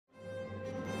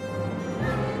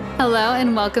Hello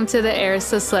and welcome to the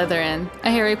Heirs of Slytherin, a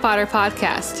Harry Potter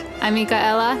podcast. I'm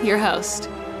Michaela, your host.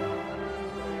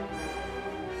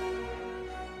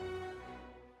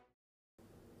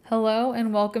 Hello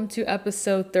and welcome to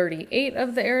episode 38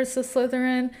 of the Heirs of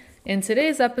Slytherin. In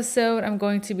today's episode, I'm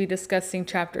going to be discussing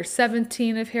chapter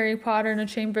 17 of Harry Potter and the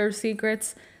Chamber of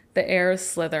Secrets, the Heir of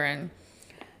Slytherin.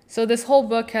 So this whole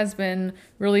book has been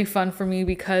really fun for me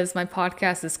because my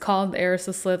podcast is called The Heirs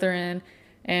of Slytherin.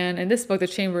 And in this book, The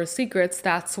Chamber of Secrets,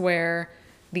 that's where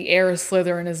the heir of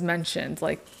Slytherin is mentioned,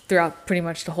 like throughout pretty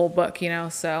much the whole book,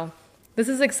 So this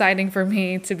is exciting for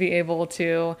me to be able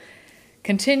to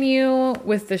continue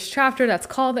with this chapter that's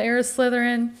called The Heir of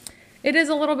Slytherin. It is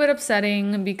a little bit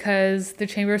upsetting because The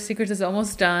Chamber of Secrets is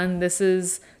almost done. This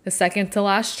is the second to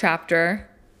last chapter.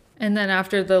 And then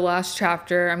after the last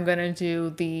chapter, I'm going to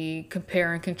do the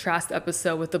compare and contrast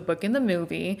episode with the book and the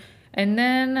movie. And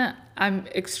then I'm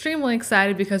extremely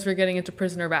excited because we're getting into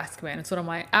Prisoner of Azkaban. It's one of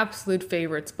my absolute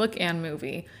favorites, book and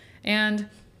movie. And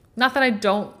not that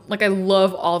I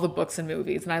love all the books and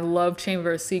movies, and I love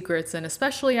Chamber of Secrets. And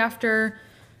especially after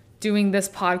doing this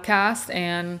podcast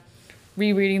and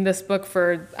rereading this book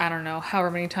for, I don't know,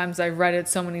 however many times I've read it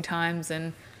so many times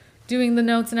and doing the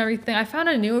notes and everything, I found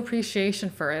a new appreciation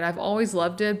for it. I've always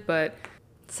loved it, but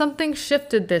something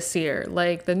shifted this year.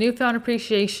 Like the newfound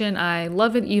appreciation, I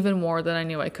love it even more than I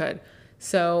knew I could.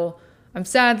 So I'm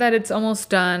sad that it's almost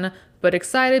done, but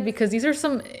excited because these are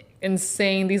some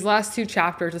these last two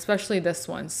chapters, especially this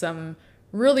one, some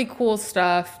really cool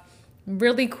stuff.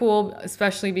 Really cool,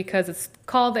 especially because it's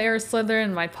called The Heir of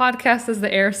Slytherin. My podcast is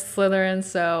The Heir of Slytherin.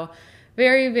 So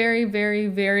very, very, very,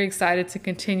 very excited to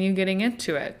continue getting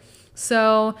into it.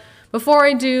 So before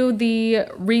I do the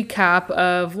recap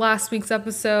of last week's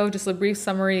episode, just a brief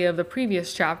summary of the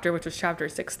previous chapter, which was chapter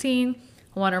 16,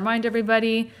 I want to remind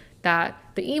everybody that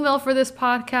the email for this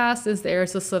podcast is the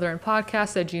Heirs of Slytherin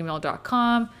podcast at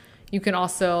gmail.com. You can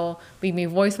also leave me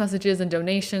voice messages and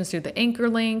donations through the Anchor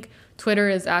link. Twitter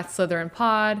is at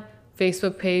SlytherinPod.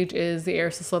 Facebook page is the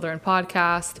Heirs of Slytherin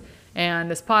podcast. And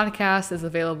this podcast is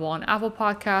available on Apple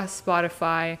Podcasts,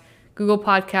 Spotify, Google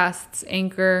Podcasts,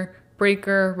 Anchor,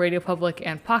 Breaker, Radio Public,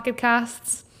 and Pocket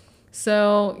Casts.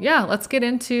 So yeah, let's get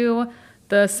into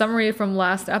the summary from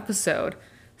last episode.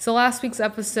 So last week's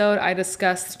episode, I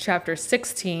discussed chapter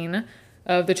 16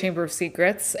 of the Chamber of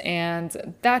Secrets,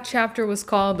 and that chapter was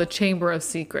called The Chamber of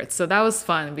Secrets. So that was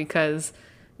fun because,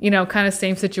 kind of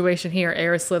same situation here,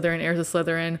 Heirs of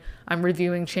Slytherin. I'm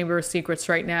reviewing Chamber of Secrets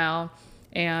right now,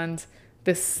 and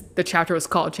the chapter was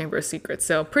called Chamber of Secrets.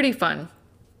 So pretty fun.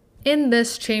 In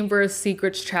this Chamber of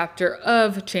Secrets chapter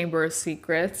of Chamber of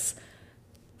Secrets,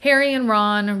 Harry and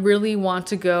Ron really want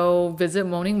to go visit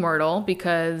Moaning Myrtle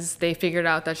because they figured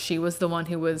out that she was the one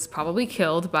who was probably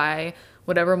killed by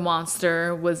whatever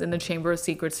monster was in the Chamber of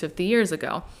Secrets 50 years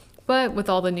ago. But with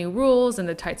all the new rules and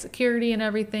the tight security and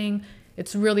everything,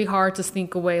 it's really hard to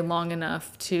sneak away long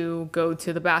enough to go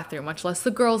to the bathroom, much less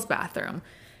the girls' bathroom.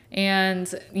 And,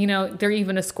 they're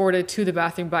even escorted to the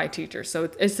bathroom by teachers. So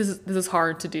this is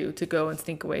hard to do, to go and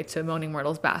sneak away to Moaning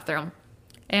Myrtle's bathroom.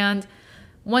 And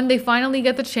when they finally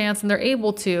get the chance and they're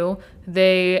able to,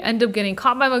 they end up getting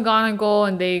caught by McGonagall,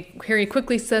 and Harry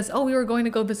quickly says, "Oh, we were going to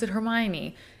go visit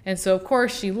Hermione." And so, of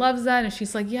course, she loves that. And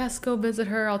she's like, "Yes, go visit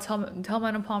her. I'll tell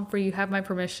Madame Pomfrey you have my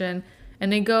permission." And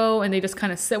they go and they just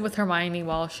kind of sit with Hermione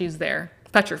while she's there,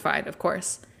 petrified, of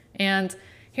course. And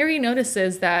Harry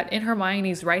notices that in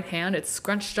Hermione's right hand, it's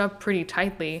scrunched up pretty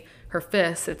tightly. Her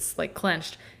fist, it's like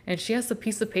clenched, and she has a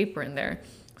piece of paper in there.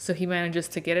 So he manages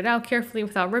to get it out carefully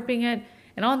without ripping it.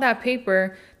 And on that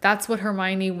paper, that's what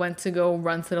Hermione went to go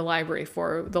run to the library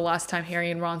for the last time Harry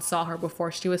and Ron saw her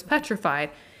before she was petrified.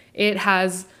 It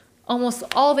has almost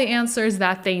all the answers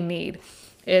that they need.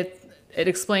 It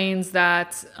explains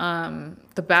that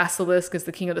the basilisk is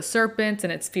the king of the serpent,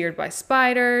 and it's feared by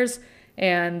spiders.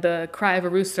 And the cry of a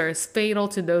rooster is fatal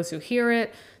to those who hear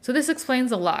it. So this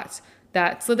explains a lot.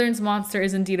 That Slytherin's monster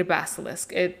is indeed a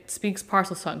basilisk. It speaks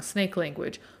Parseltongue, snake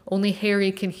language. Only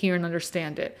Harry can hear and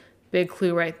understand it. Big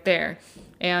clue right there.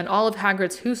 And all of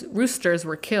Hagrid's roosters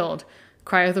were killed.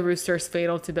 Cry of the rooster is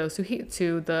fatal to those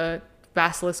to the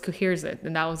basilisk who hears it.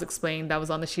 And that was explained. That was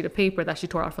on the sheet of paper that she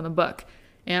tore out from the book.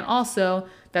 And also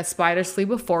that spiders flee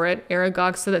before it.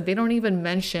 Aragog said that they don't even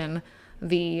mention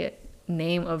the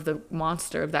name of the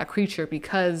monster, of that creature,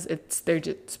 because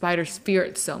spiders fear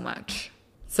it so much.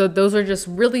 So those are just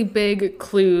really big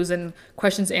clues and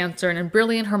questions answered, and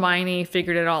brilliant Hermione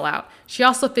figured it all out. She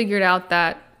also figured out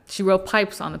that she wrote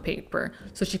pipes on the paper.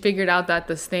 So she figured out that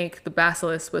the snake, the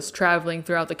basilisk, was traveling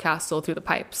throughout the castle through the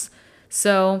pipes.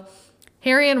 So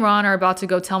Harry and Ron are about to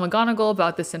go tell McGonagall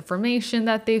about this information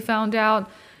that they found out,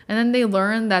 And then they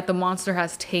learn that the monster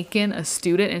has taken a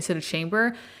student into the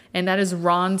chamber, and that is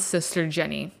Ron's sister,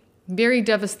 Jenny. Very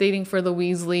devastating for the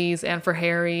Weasleys and for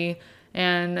Harry.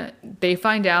 And they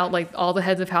find out, like, all the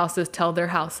heads of houses tell their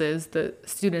houses, the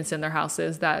students in their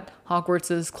houses, that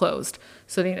Hogwarts is closed.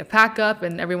 So they need to pack up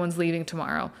and everyone's leaving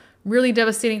tomorrow. Really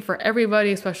devastating for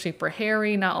everybody, especially for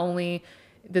Harry. Not only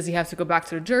does he have to go back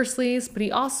to the Dursleys, but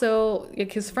he also,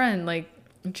 like, his friend, like,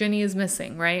 Ginny is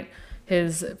missing, right?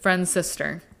 His friend's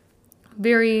sister.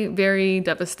 Very, very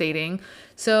devastating.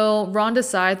 So Ron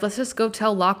decides, let's just go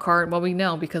tell Lockhart what we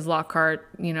know, because Lockhart,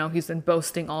 he's been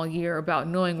boasting all year about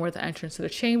knowing where the entrance to the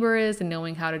chamber is and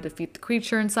knowing how to defeat the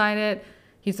creature inside it.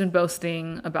 He's been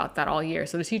boasting about that all year.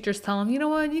 So the teachers tell him, you know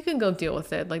what, you can go deal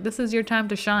with it. Like, this is your time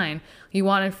to shine. You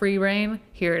wanted free reign?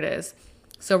 Here it is.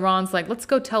 So Ron's like, let's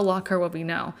go tell Lockhart what we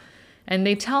know. And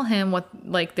they tell him what,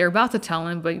 like, they're about to tell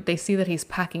him, but they see that he's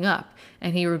packing up.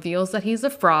 And he reveals that he's a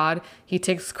fraud. He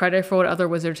takes credit for what other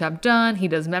wizards have done. He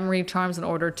does memory charms in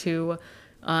order to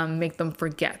make them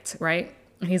forget, right?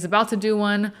 And he's about to do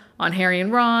one on Harry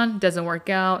and Ron. Doesn't work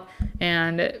out.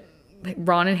 And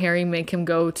Ron and Harry make him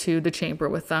go to the chamber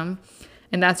with them.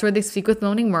 And that's where they speak with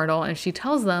Moaning Myrtle. And she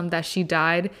tells them that she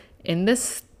died in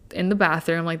the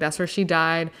bathroom. Like, that's where she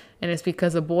died. And it's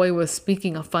because a boy was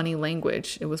speaking a funny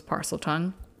language. It was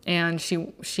Parseltongue. And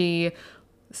she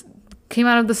came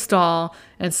out of the stall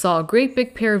and saw a great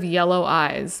big pair of yellow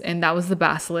eyes. And that was the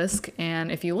basilisk.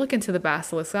 And if you look into the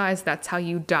basilisk's eyes, that's how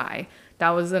you die.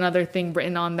 That was another thing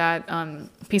written on that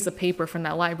piece of paper from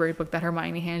that library book that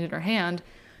Hermione handed her hand.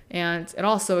 And it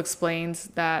also explains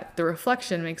that the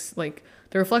reflection is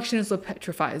what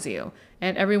petrifies you.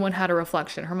 And everyone had a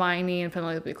reflection. Hermione and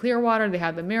Penelope Clearwater, they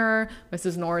had the mirror.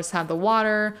 Mrs. Norris had the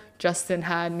water. Justin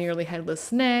had Nearly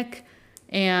Headless Nick.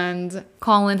 And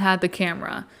Colin had the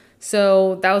camera.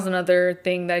 So that was another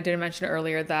thing that I didn't mention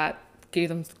earlier that gave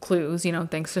them clues,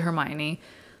 thanks to Hermione.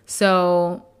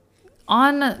 So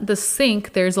on the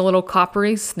sink, there's a little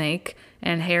coppery snake.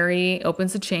 And Harry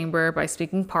opens the chamber by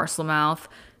speaking Parselmouth.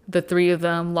 The three of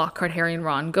them, Lockhart, Harry, and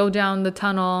Ron, go down the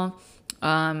tunnel.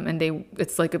 And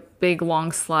it's like a big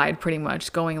long slide pretty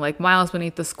much going like miles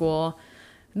beneath the school.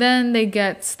 Then they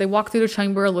walk through the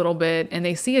chamber a little bit and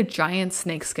they see a giant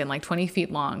snakeskin like 20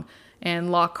 feet long.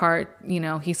 And Lockhart,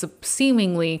 he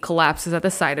seemingly collapses at the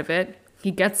sight of it.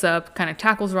 He gets up, kind of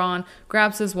tackles Ron,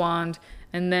 grabs his wand,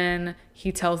 and then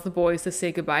he tells the boys to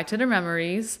say goodbye to their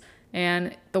memories.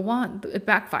 And the wand, it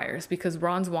backfires because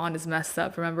Ron's wand is messed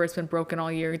up. Remember, it's been broken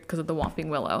all year because of the Whomping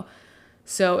Willow.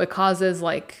 So it causes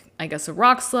a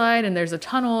rock slide, and there's a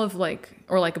tunnel of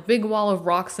a big wall of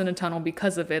rocks in a tunnel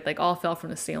because of it, all fell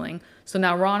from the ceiling. So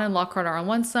now Ron and Lockhart are on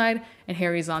one side and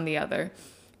Harry's on the other.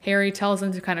 Harry tells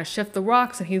him to kind of shift the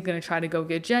rocks and he's going to try to go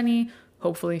get Jenny.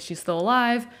 Hopefully she's still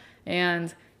alive.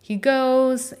 And he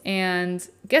goes and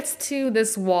gets to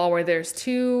this wall where there's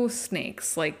two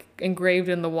snakes, engraved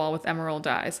in the wall with emerald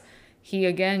eyes. He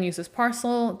again uses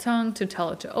Parseltongue to tell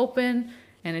it to open.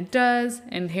 And it does,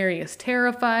 and Harry is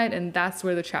terrified, and that's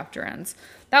where the chapter ends.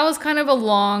 That was kind of a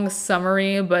long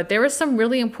summary, but there were some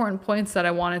really important points that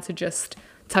I wanted to just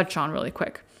touch on really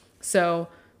quick. So,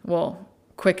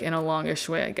 quick in a longish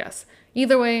way, I guess.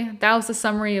 Either way, that was the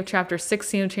summary of Chapter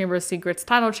 16 of Chamber of Secrets,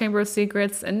 titled Chamber of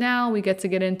Secrets, and now we get to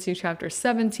get into Chapter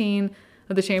 17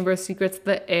 of the Chamber of Secrets,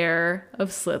 the Heir of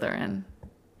Slytherin.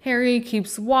 Harry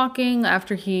keeps walking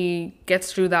after he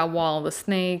gets through that wall of the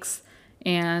snakes,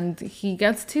 and he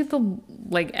gets to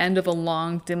the end of a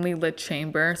long, dimly lit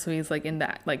chamber. So he's in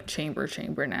that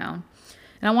chamber now.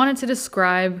 And I wanted to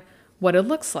describe what it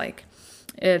looks like.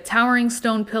 Towering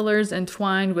stone pillars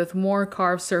entwined with more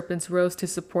carved serpents rose to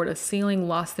support a ceiling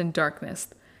lost in darkness,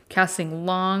 casting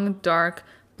long, dark,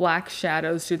 black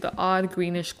shadows through the odd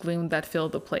greenish gloom that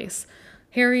filled the place.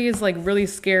 Harry is really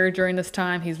scared during this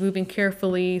time. He's moving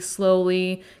carefully,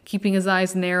 slowly, keeping his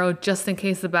eyes narrow just in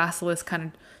case the basilisk kind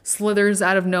of slithers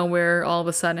out of nowhere all of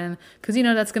a sudden, because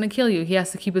that's going to kill you. He has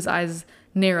to keep his eyes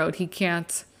narrowed. He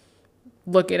can't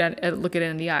look at it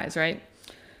in the eyes, right?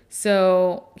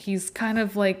 So he's kind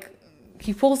of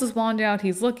he pulls his wand out.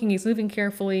 He's looking. He's moving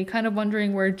carefully, kind of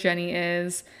wondering where Jenny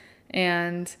is,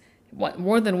 and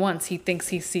more than once he thinks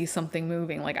he sees something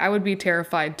moving. I would be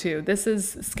terrified too. This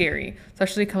is scary,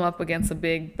 especially come up against a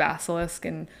big basilisk,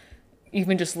 and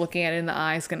even just looking at it in the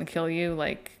eye is going to kill you.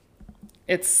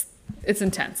 It's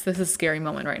intense. This is a scary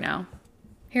moment right now.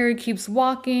 Harry keeps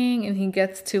walking and he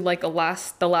gets to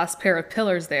the last pair of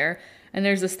pillars there, and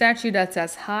there's a statue that's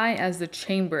as high as the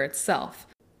chamber itself.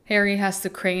 Harry has to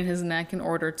crane his neck in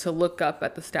order to look up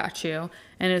at the statue,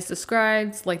 and it's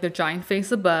described like the giant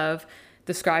face above,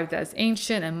 described as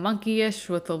ancient and monkeyish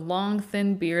with a long,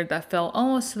 thin beard that fell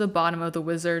almost to the bottom of the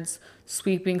wizard's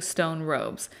sweeping stone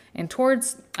robes. And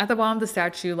at the bottom of the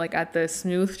statue, like at the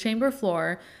smooth chamber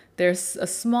floor, there's a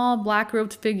small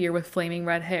black-robed figure with flaming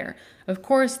red hair. Of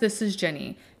course, this is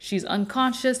Ginny. She's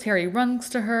unconscious. Harry runs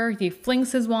to her. He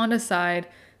flings his wand aside.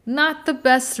 Not the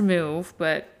best move,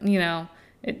 but,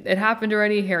 it happened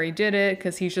already. Harry did it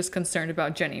because he's just concerned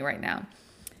about Ginny right now.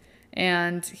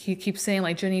 And he keeps saying,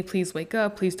 like, Ginny, please wake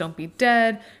up. Please don't be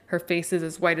dead. Her face is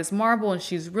as white as marble, and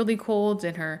she's really cold,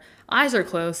 and her eyes are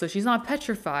closed, so she's not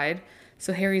petrified.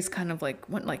 So Harry's kind of like,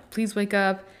 what, like, please wake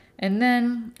up. And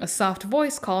then a soft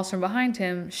voice calls from behind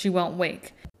him, she won't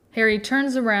wake. Harry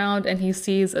turns around, and he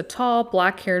sees a tall,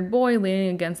 black-haired boy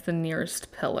leaning against the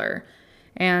nearest pillar.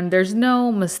 And there's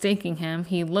no mistaking him.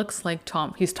 He looks like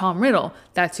Tom. He's Tom Riddle.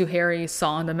 That's who Harry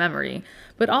saw in the memory.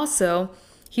 But also,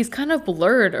 he's kind of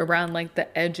blurred around like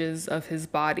the edges of his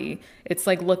body. It's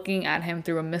like looking at him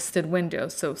through a misted window.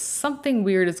 So something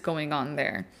weird is going on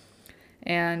there.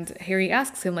 And Harry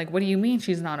asks him, like, what do you mean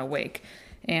she's not awake?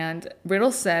 And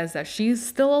Riddle says that she's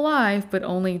still alive, but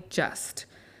only just.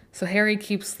 So Harry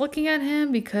keeps looking at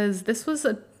him because this was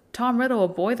Tom Riddle, a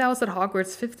boy that was at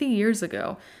Hogwarts 50 years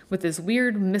ago, with this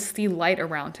weird misty light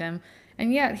around him.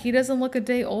 And yet he doesn't look a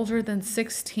day older than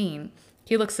 16.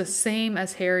 He looks the same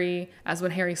as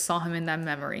when Harry saw him in that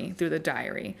memory through the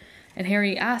diary. And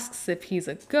Harry asks if he's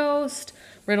a ghost.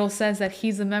 Riddle says that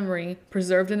he's a memory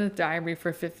preserved in a diary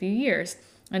for 50 years.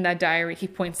 And that diary, he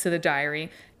points to the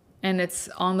diary, and it's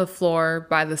on the floor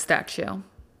by the statue.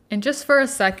 And just for a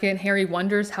second, Harry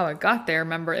wonders how it got there.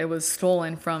 Remember, it was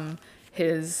stolen from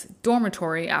his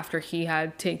dormitory after he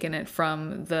had taken it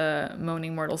from the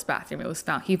Moaning Myrtle's bathroom. It was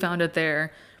found. He found it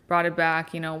there, brought it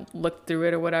back, looked through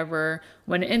it or whatever,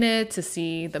 went in it to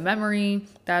see the memory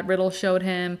that Riddle showed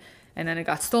him, and then it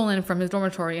got stolen from his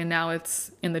dormitory, and now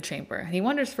it's in the chamber. And he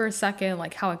wonders for a second,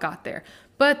 like, how it got there.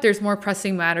 But there's more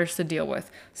pressing matters to deal with.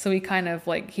 So he kind of,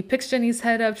 he picks Jenny's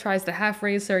head up, tries to half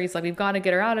raise her. He's like, we've got to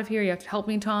get her out of here. You have to help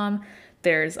me, Tom.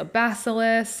 There's a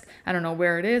basilisk. I don't know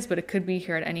where it is, but it could be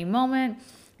here at any moment.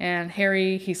 And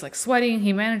Harry, he's like sweating.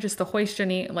 He manages to hoist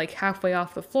Jenny like halfway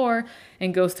off the floor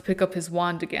and goes to pick up his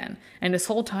wand again. And this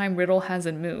whole time, Riddle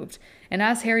hasn't moved. And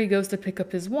as Harry goes to pick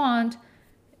up his wand,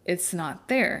 it's not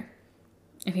there.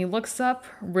 And he looks up,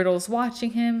 Riddle's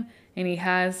watching him, and he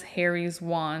has Harry's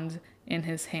wand in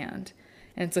his hand.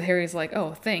 And so Harry's like,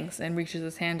 oh, thanks, and reaches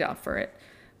his hand out for it.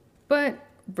 But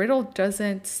Riddle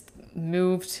doesn't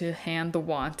move to hand the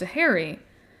wand to Harry.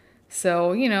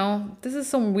 So, this is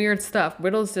some weird stuff.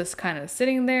 Riddle's just kind of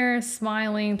sitting there,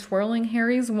 smiling, twirling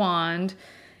Harry's wand.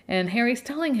 And Harry's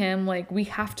telling him, we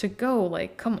have to go.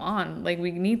 Come on.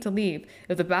 We need to leave.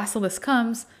 If the basilisk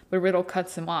comes, but Riddle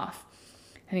cuts him off.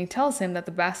 And he tells him that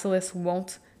the basilisk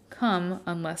won't come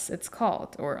unless it's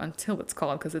called, or until it's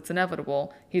called, because it's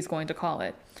inevitable. He's going to call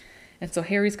it. And so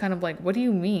Harry's kind of like, what do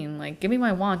you mean? Give me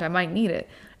my wand. I might need it.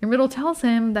 And Riddle tells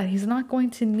him that he's not going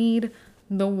to need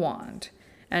the wand,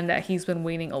 and that he's been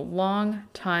waiting a long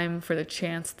time for the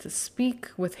chance to speak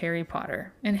with Harry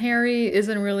Potter. And Harry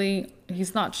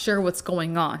he's not sure what's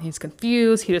going on. He's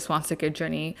confused. He just wants to get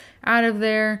Ginny out of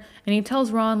there. And he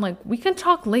tells Ron, we can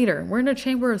talk later. We're in a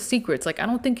chamber of secrets. I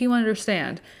don't think you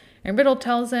understand. And Riddle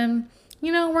tells him,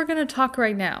 we're going to talk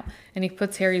right now. And he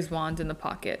puts Harry's wand in the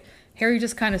pocket. Harry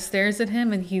just kind of stares at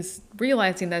him, and he's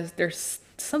realizing that there's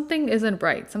something isn't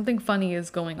right. Something funny is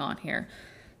going on here.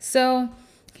 So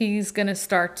he's going to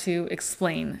start to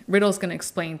explain. Riddle's going to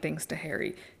explain things to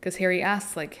Harry. Because Harry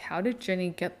asks, how did Ginny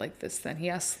get like this then? He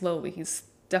asks slowly. He's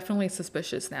definitely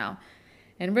suspicious now.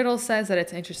 And Riddle says that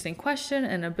it's an interesting question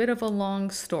and a bit of a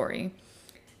long story.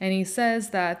 And he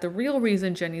says that the real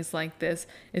reason Ginny's like this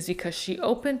is because she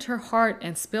opened her heart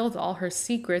and spilled all her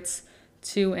secrets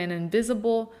to an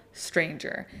invisible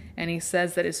stranger. And he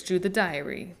says that it's through the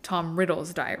diary, Tom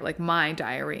Riddle's diary, my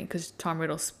diary, because Tom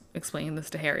Riddle's explaining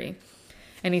this to Harry.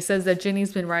 And he says that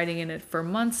Ginny's been writing in it for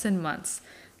months and months,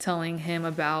 telling him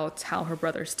about how her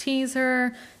brothers tease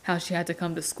her, how she had to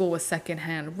come to school with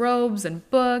secondhand robes and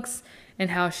books,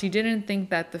 and how she didn't think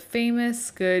that the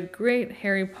famous, good, great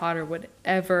Harry Potter would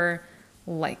ever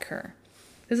like her.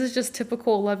 This is just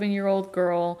typical 11-year-old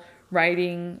girl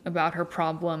writing about her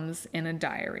problems in a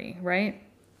diary, right?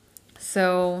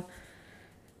 So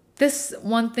this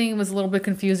one thing was a little bit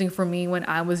confusing for me when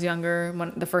I was younger.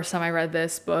 When the first time I read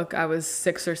this book, I was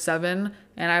 6 or 7,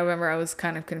 and I remember I was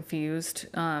kind of confused.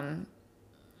 And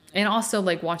also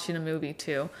watching a movie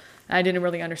too. I didn't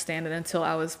really understand it until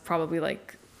I was probably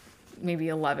maybe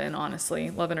 11, honestly.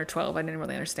 11 or 12, I didn't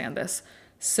really understand this.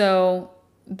 So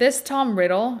this Tom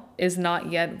Riddle is not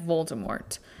yet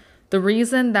Voldemort. The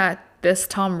reason that this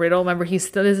Tom Riddle, remember,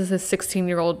 this is his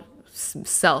 16-year-old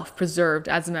self preserved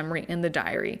as a memory in the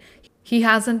diary. He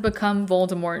hasn't become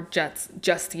Voldemort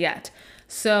just yet.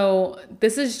 So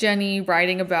this is Jenny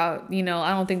writing about, I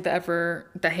don't think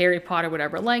that Harry Potter would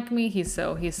ever like me. He's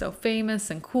so famous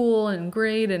and cool and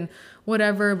great and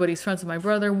whatever, but he's friends with my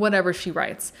brother, whatever she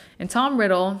writes. And Tom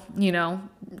Riddle,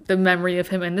 the memory of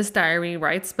him in this diary,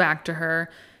 writes back to her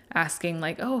asking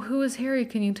like, oh, who is Harry?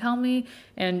 Can you tell me?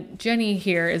 And Jenny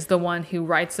here is the one who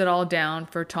writes it all down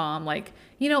for Tom. Like,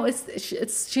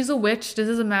 she's a witch. This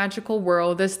is a magical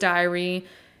world. This diary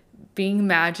being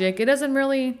magic,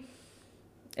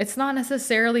 it's not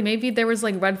necessarily, maybe there was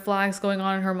like red flags going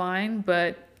on in her mind,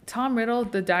 but Tom Riddle,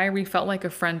 the diary felt like a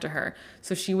friend to her.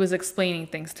 So she was explaining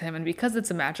things to him. And because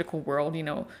it's a magical world,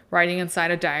 writing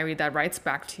inside a diary that writes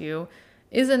back to you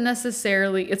isn't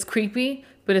necessarily, it's creepy,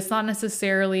 but it's not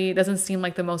necessarily, it doesn't seem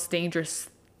like the most dangerous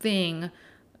thing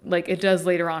like it does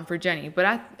later on for Jenny.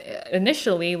 But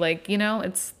initially,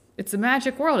 it's a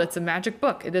magic world. It's a magic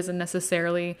book. It doesn't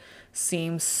necessarily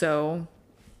seem so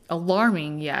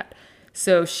alarming yet.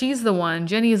 So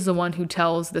Jenny is the one who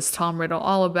tells this Tom Riddle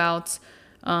all about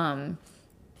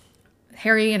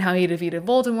Harry and how he defeated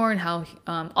Voldemort and how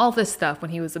all this stuff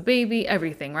when he was a baby,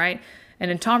 everything, right?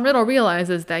 And then Tom Riddle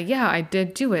realizes that, yeah, I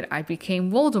did do it. I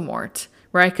became Voldemort,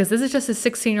 right? Because this is just his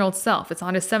 16-year-old self. It's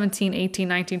not his 17, 18,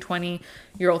 19,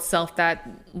 20-year-old self that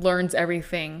learns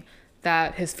everything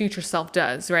that his future self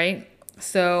does, right?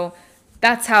 So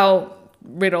that's how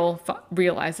Riddle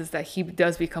realizes that he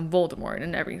does become Voldemort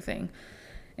and everything.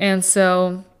 And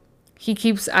so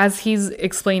as he's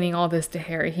explaining all this to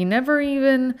Harry, he never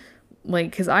even,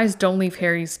 his eyes don't leave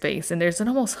Harry's face, and there's an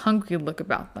almost hungry look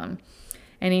about them.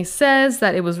 And he says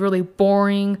that it was really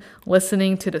boring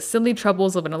listening to the silly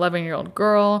troubles of an 11-year-old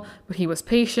girl, but he was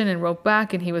patient and wrote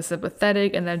back, and he was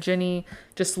sympathetic, and that Jenny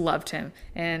just loved him.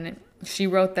 And she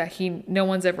wrote that no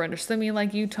one's ever understood me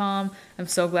like you, Tom. I'm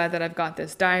so glad that I've got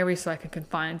this diary so I can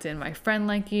confide in my friend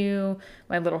like you,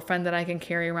 my little friend that I can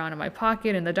carry around in my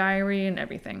pocket in the diary and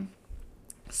everything.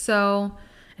 So,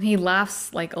 and he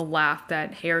laughs like a laugh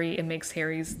that it makes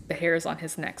the hairs on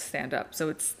his neck stand up.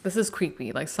 So this is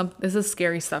creepy. This is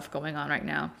scary stuff going on right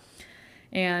now.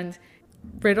 And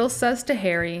Riddle says to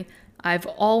Harry, I've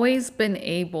always been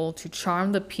able to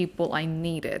charm the people I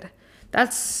needed.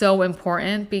 That's so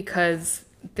important because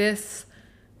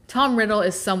Tom Riddle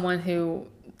is someone who,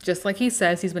 just like he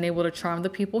says, he's been able to charm the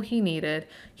people he needed.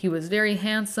 He was very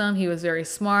handsome. He was very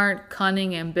smart,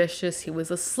 cunning, ambitious. He was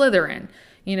a Slytherin,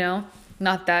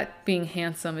 Not that being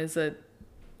handsome is a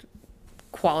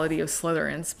quality of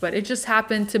Slytherins, but it just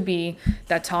happened to be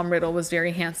that Tom Riddle was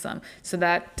very handsome. So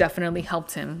that definitely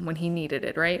helped him when he needed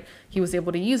it, right? He was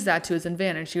able to use that to his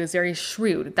advantage. He was very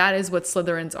shrewd. That is what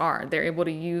Slytherins are. They're able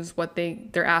to use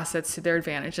their assets to their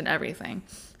advantage and everything.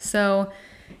 So,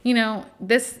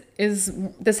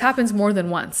 this happens more than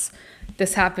once.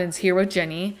 This happens here with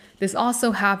Jenny. This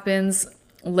also happens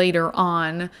later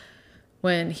on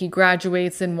when he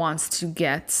graduates and wants to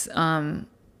get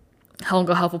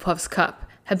Helga Hufflepuff's cup.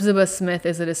 Hepzibah Smith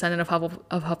is a descendant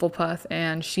of Hufflepuff,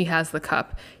 and she has the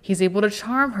cup. He's able to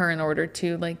charm her in order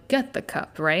to get the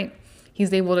cup, right?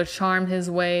 He's able to charm his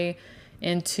way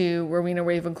into Rowena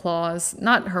Ravenclaw's,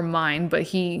 not her mind, but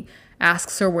he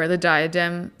asks her where the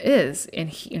diadem is,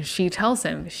 and she tells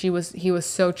him. He was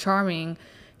so charming,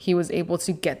 he was able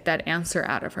to get that answer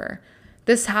out of her.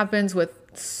 This happens with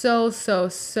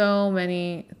so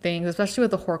many things, especially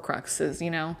with the Horcruxes,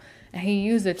 and he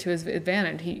used it to his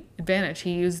advantage.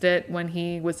 He used it when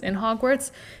he was in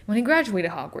Hogwarts, when he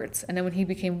graduated Hogwarts, and then when he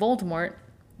became Voldemort,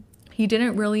 he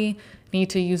didn't really need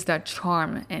to use that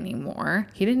charm anymore.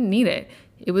 He didn't need it.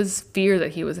 It was fear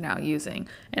that he was now using.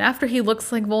 And after he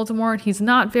looks like Voldemort, he's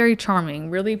not very charming,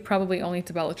 really probably only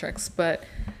to Bellatrix, but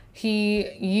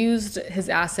he used his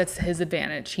assets to his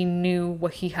advantage. He knew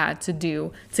what he had to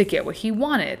do to get what he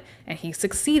wanted, and he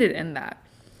succeeded in that.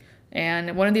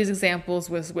 And one of these examples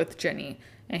was with Jenny,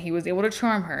 and he was able to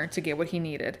charm her to get what he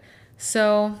needed.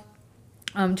 So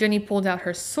Jenny pulled out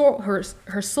her soul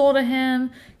to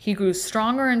him. He grew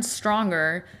stronger and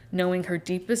stronger, knowing her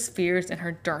deepest fears and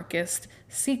her darkest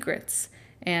secrets.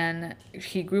 And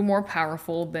he grew more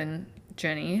powerful than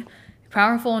Jenny,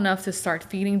 powerful enough to start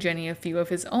feeding Jenny a few of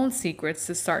his own secrets,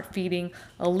 to start feeding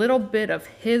a little bit of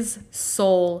his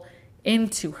soul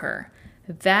into her.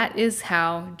 That is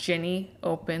how Jenny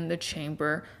opened the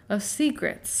Chamber of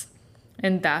Secrets.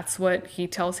 And that's what he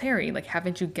tells Harry.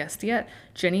 Haven't you guessed yet?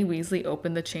 Jenny Weasley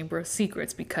opened the Chamber of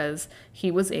Secrets because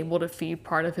he was able to feed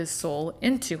part of his soul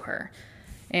into her.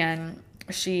 And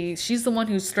she's the one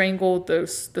who strangled the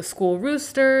school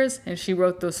roosters, and she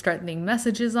wrote those threatening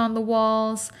messages on the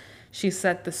walls. she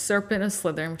set the serpent of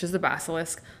Slytherin, which is the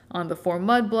basilisk, on the 4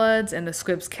 mudbloods and the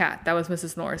squib's cat. That was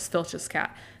Mrs. Norris Filch's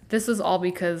cat. This was all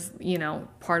because,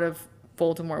 part of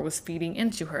Voldemort was feeding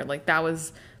into her. Like, that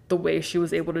was the way she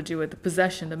was able to do it, the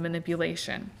possession, the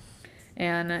manipulation.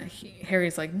 And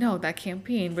Harry's like, no, that can't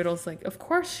be. And Riddle's like, of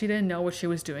course she didn't know what she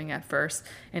was doing at first.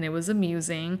 And it was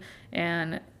amusing.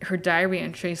 And her diary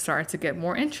entry started to get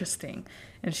more interesting.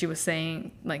 And she was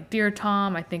saying, like, dear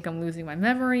Tom, I think I'm losing my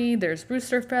memory. There's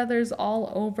rooster feathers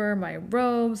all over my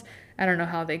robes. I don't know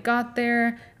how they got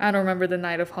there. I don't remember the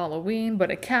night of Halloween, but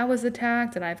a cat was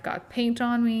attacked and I've got paint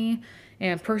on me.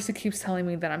 And Percy keeps telling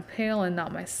me that I'm pale and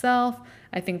not myself.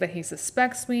 I think that he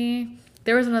suspects me.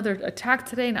 There was another attack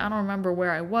today and I don't remember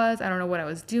where I was. I don't know what I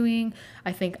was doing.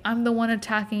 I think I'm the one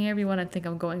attacking everyone. I think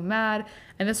I'm going mad.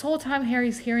 And this whole time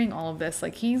Harry's hearing all of this.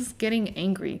 Like, he's getting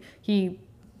angry.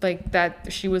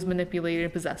 That she was manipulated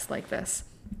and possessed like this.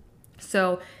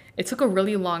 So it took a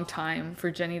really long time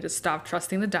for Jenny to stop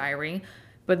trusting the diary.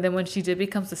 But then when she did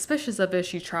become suspicious of it,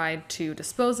 she tried to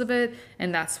dispose of it.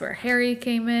 And that's where Harry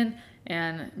came in.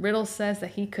 And Riddle says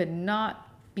that he could not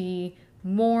be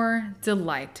more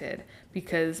delighted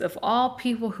because of all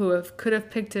people who could have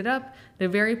picked it up, the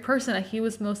very person that he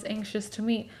was most anxious to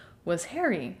meet was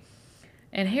Harry.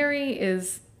 And Harry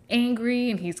is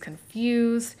angry and he's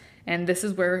confused. And this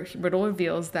is where Riddle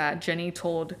reveals that Jenny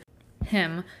told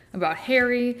him about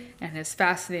Harry and his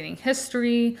fascinating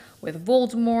history with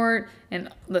Voldemort and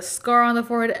the scar on the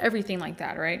forehead, everything like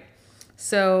that, right?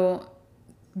 So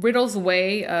Riddle's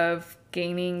way of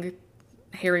gaining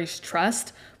Harry's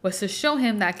trust was to show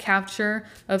him that capture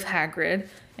of Hagrid.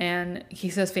 And he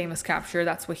says famous capture.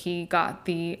 That's what he got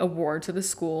the award to the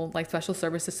school, like special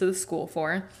services to the school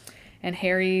for. And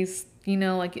Harry's,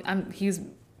 he's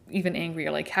even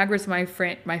angrier. Like, Hagrid's my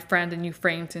friend, and you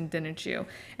framed him, didn't you?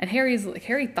 And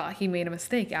Harry thought he made a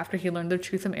mistake after he learned the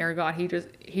truth from Aragog.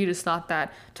 He just thought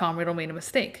that Tom Riddle made a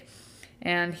mistake.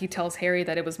 And he tells Harry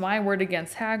that it was my word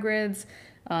against Hagrid's.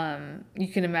 You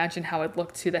can imagine how it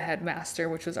looked to the headmaster,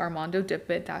 which was Armando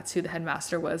Dippet. That's who the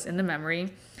headmaster was in the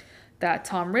memory. That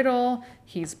Tom Riddle,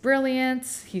 he's brilliant,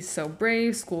 he's so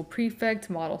brave, school prefect,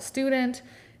 model student.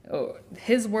 Oh,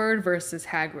 his word versus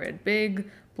Hagrid, big,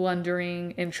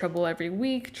 blundering, in trouble every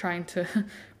week, trying to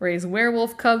raise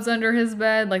werewolf cubs under his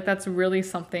bed. Like, that's really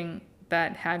something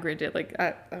that Hagrid did. Like,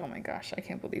 oh my gosh, I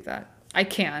can't believe that. I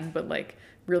can, but like,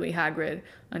 really, Hagrid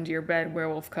under your bed,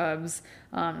 werewolf cubs,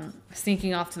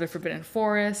 sneaking off to the Forbidden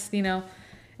Forest,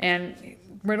 And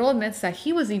Riddle admits that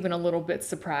he was even a little bit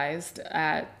surprised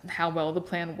at how well the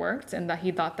plan worked and that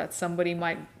he thought that somebody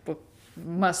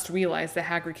must realize that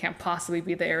Hagrid can't possibly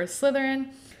be the heir of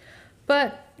Slytherin.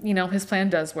 But, his plan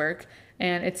does work.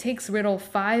 And it takes Riddle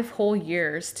 5 whole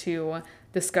years to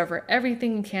discover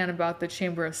everything he can about the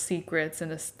Chamber of Secrets and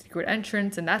the secret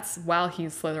entrance. And that's while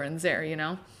he's Slytherin's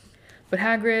heir, But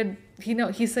Hagrid,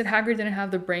 he said Hagrid didn't have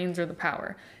the brains or the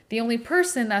power. The only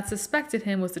person that suspected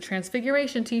him was the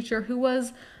Transfiguration teacher, who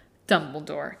was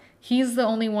Dumbledore. He's the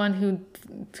only one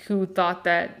who thought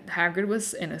that Hagrid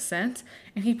was innocent,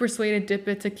 and he persuaded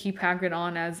Dippet to keep Hagrid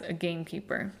on as a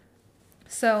gamekeeper.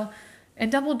 So,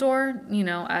 and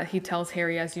Dumbledore, he tells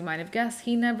Harry, as you might have guessed,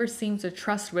 he never seemed to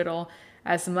trust Riddle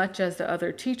as much as the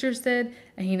other teachers did,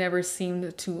 and he never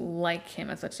seemed to like him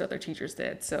as much as other teachers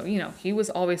did. So, he was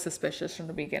always suspicious from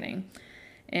the beginning.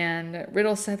 And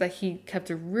Riddle said that he kept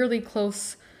a really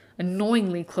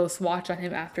annoyingly close watch on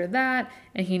him after that,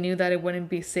 and he knew that it wouldn't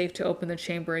be safe to open the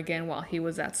chamber again while he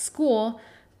was at school,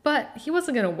 but he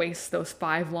wasn't going to waste those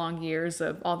 5 long years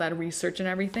of all that research and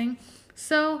everything.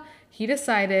 So he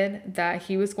decided that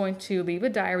he was going to leave a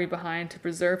diary behind to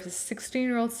preserve his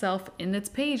 16-year-old self in its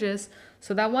pages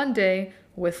so that one day,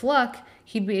 with luck,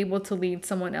 he'd be able to lead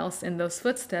someone else in those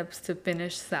footsteps to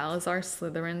finish Salazar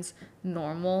Slytherin's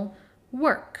normal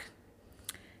work.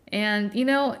 And,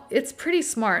 it's pretty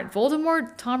smart.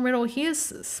 Voldemort, Tom Riddle, he is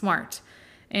smart.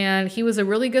 And he was a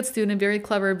really good student, very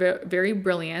clever, very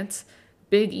brilliant,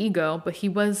 big ego, but he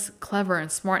was clever and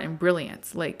smart and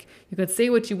brilliant. Like, you could say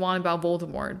what you want about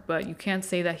Voldemort, but you can't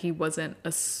say that he wasn't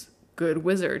a good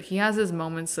wizard. He has his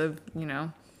moments of,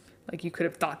 like, you could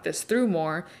have thought this through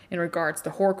more in regards to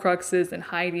Horcruxes and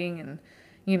hiding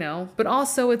and, but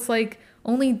also it's like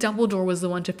only Dumbledore was the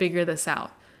one to figure this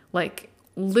out. Like,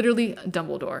 literally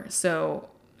Dumbledore. So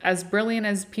as brilliant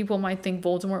as people might think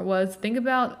Voldemort was, think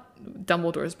about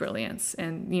Dumbledore's brilliance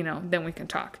and, then we can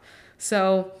talk.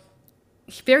 So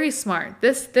very smart.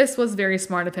 This was very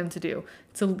smart of him to do,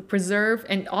 to preserve,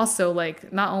 and also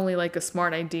like not only like a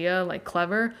smart idea, like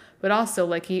clever, but also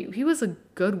like he was a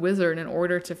good wizard in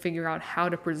order to figure out how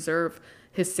to preserve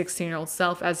his 16-year-old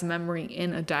self as memory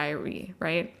in a diary,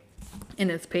 right? in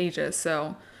its pages.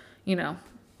 So,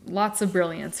 lots of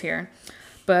brilliance here.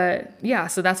 But yeah,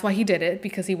 so that's why he did it,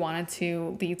 because he wanted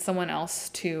to lead someone else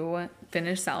to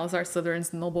finish Salazar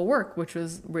Slytherin's noble work, which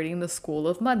was ridding the school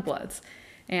of mudbloods.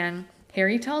 And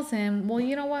Harry tells him, well,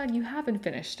 you know what? You haven't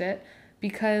finished it,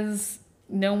 because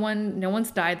no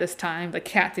one's died this time. The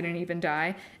cat didn't even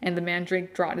die, and the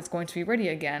mandrake draught is going to be ready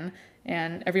again,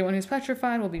 and everyone who's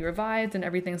petrified will be revived, and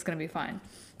everything's going to be fine.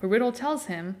 But Riddle tells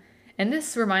him, and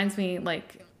this reminds me,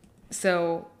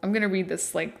 so I'm going to read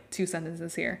this 2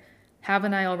 sentences here.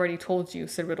 Haven't I already told you,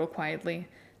 said Riddle quietly,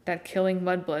 that killing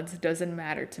mudbloods doesn't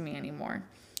matter to me anymore.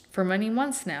 For many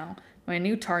months now, my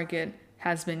new target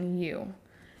has been you.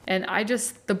 And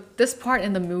this part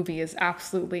in the movie is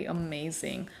absolutely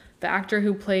amazing. The actor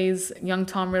who plays young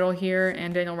Tom Riddle here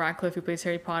and Daniel Radcliffe who plays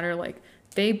Harry Potter,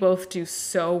 they both do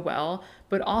so well.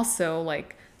 But also,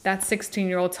 that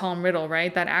 16-year-old Tom Riddle,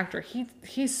 right? That actor,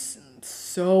 he's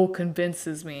so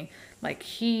convinces me.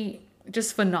 He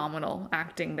just phenomenal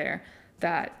acting there,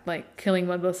 that killing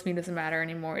mudbloods to me doesn't matter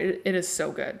anymore. It is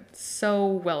so good, so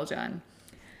well done.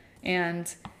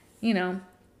 And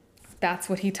that's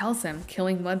what he tells him.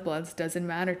 Killing mudbloods doesn't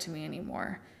matter to me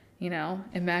anymore.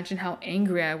 Imagine how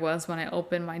angry I was when I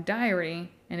opened my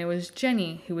diary and it was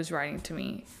Jenny who was writing to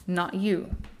me, not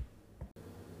you.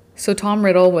 So Tom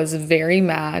Riddle was very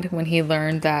mad when he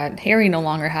learned that Harry no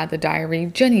longer had the diary.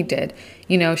 Jenny did.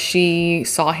 She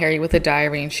saw Harry with the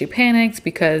diary and she panicked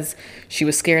because she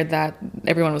was scared that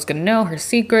everyone was going to know her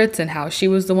secrets and how she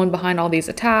was the one behind all these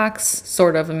attacks.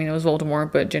 Sort of. It was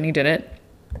Voldemort, but Jenny did it.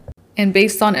 And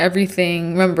based on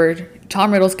everything, remember,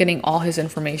 Tom Riddle's getting all his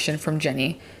information from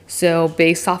Jenny. So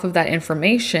based off of that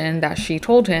information that she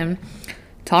told him,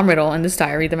 Tom Riddle, in this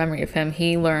diary, the memory of him,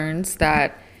 he learns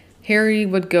that Harry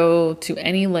would go to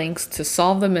any lengths to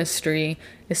solve the mystery,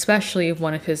 especially if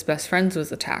one of his best friends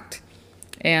was attacked.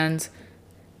 And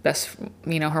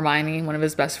Hermione, one of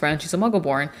his best friends, she's a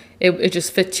Muggle-born. It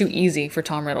just fit too easy for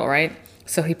Tom Riddle, right?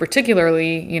 So he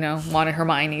particularly, wanted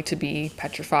Hermione to be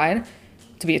petrified,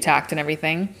 to be attacked and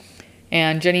everything.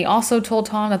 And Jenny also told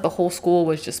Tom that the whole school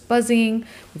was just buzzing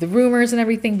with the rumors and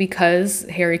everything because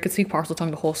Harry could speak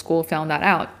Parseltongue. The whole school found that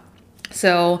out.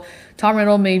 So Tom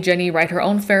Riddle made Jenny write her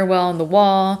own farewell on the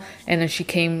wall, and then she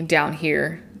came down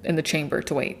here in the chamber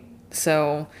to wait.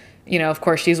 So, of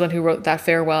course, she's the one who wrote that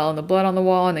farewell and the blood on the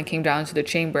wall and then came down to the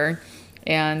chamber.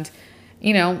 And,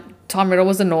 Tom Riddle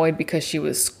was annoyed because she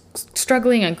was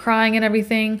struggling and crying and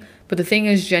everything. But the thing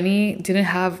is, Jenny doesn't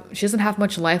have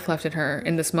much life left in her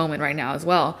in this moment right now as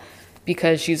well,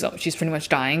 because she's pretty much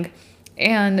dying.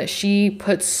 And she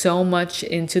put so much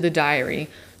into the diary,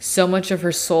 so much of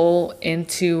her soul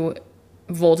into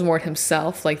Voldemort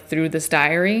himself, through this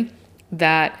diary,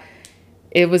 that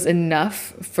it was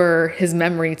enough for his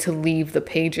memory to leave the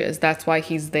pages. That's why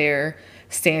he's there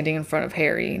standing in front of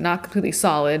Harry. Not completely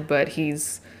solid, but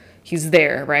he's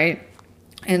there, right?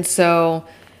 And so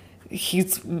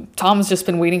Tom's just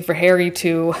been waiting for Harry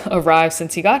to arrive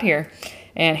since he got here.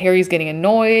 And Harry's getting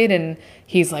annoyed, and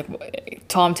he's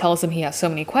Tom tells him he has so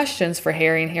many questions for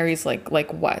Harry, and Harry's like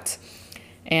what?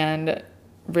 And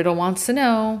Riddle wants to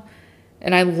know.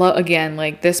 And I love, again,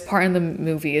 this part in the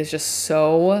movie is just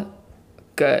so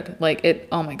good.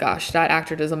 Oh my gosh, that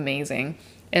actor does amazing.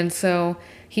 And so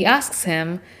he asks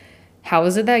him, how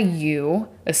is it that you,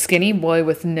 a skinny boy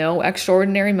with no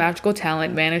extraordinary magical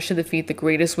talent, managed to defeat the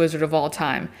greatest wizard of all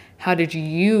time? How did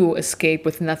you escape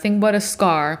with nothing but a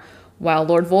scar while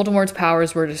Lord Voldemort's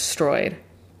powers were destroyed?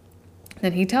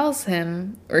 Then Harry tells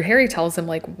him,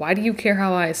 why do you care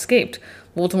how I escaped?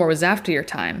 Voldemort was after your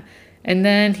time. And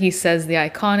then he says the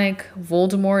iconic,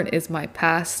 Voldemort is my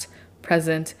past,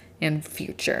 present, and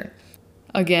future.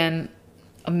 Again,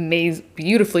 amazing,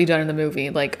 beautifully done in the movie.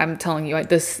 I'm telling you,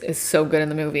 this is so good in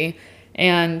the movie.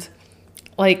 And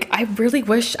I really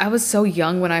wish I was so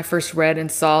young when I first read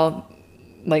this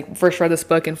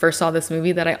book and first saw this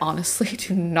movie, that I honestly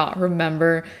do not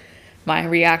remember my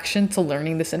reaction to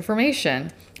learning this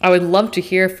information. I would love to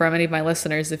hear from any of my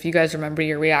listeners if you guys remember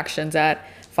your reactions at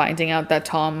finding out that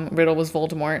Tom Riddle was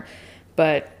Voldemort.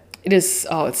 But it's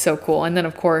so cool. And then,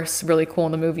 of course, really cool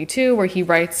in the movie, too, where he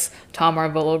writes Tom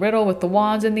Marvolo Riddle with the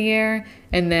wands in the air,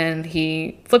 and then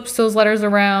he flips those letters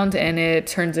around, and it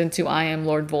turns into I am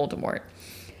Lord Voldemort.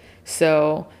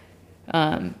 So,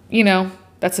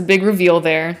 that's a big reveal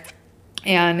there.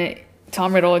 And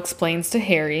Tom Riddle explains to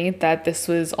Harry that this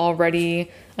was already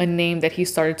a name that he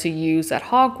started to use at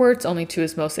Hogwarts, only to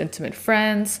his most intimate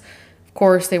friends. Of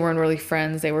course, they weren't really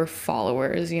friends. They were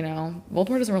followers,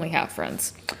 Voldemort doesn't really have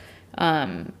friends.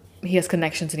 He has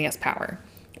connections and he has power,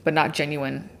 but not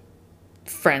genuine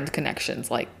friend connections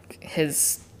like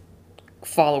his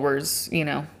followers,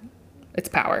 its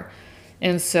power.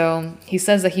 And so he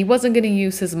says that he wasn't going to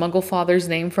use his Muggle father's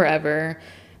name forever.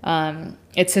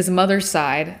 It's his mother's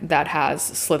side that has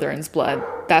Slytherin's blood.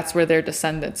 That's where they're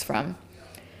descendants from.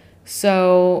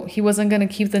 So he wasn't going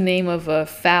to keep the name of a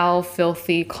foul,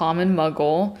 filthy, common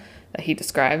Muggle that he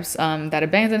describes, that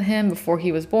abandoned him before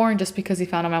he was born just because he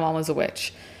found out my mom was a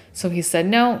witch. So he said,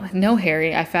 no,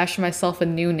 Harry, I fashioned myself a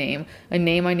new name, a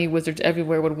name I knew wizards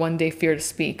everywhere would one day fear to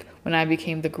speak when I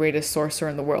became the greatest sorcerer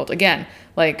in the world. Again,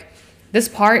 like, this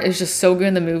part is just so good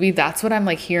in the movie. That's what I'm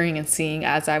like hearing and seeing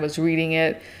as I was reading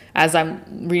it, as I'm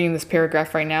reading this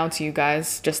paragraph right now to you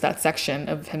guys, just that section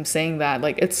of him saying that.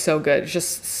 Like, it's so good. It's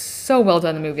just so well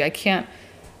done in the movie. I can't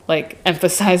like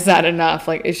emphasize that enough.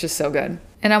 Like, it's just so good.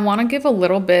 And I want to give a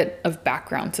little bit of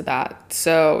background to that.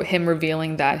 So him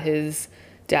revealing that his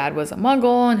dad was a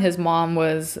Muggle and his mom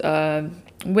was a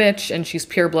witch and she's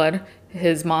pureblood.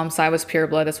 His mom's side was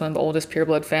pureblood. It's one of the oldest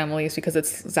pureblood families because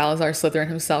it's Salazar Slytherin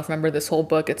himself. Remember, this whole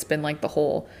book, it's been like the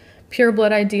whole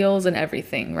pureblood ideals and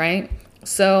everything, right?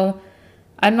 So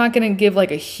I'm not going to give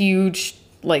like a huge,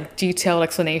 like detailed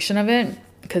explanation of it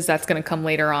because that's going to come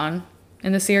later on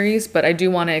in the series, but I do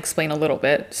want to explain a little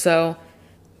bit. So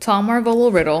Tom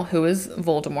Marvolo Riddle, who is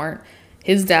Voldemort,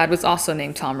 his dad was also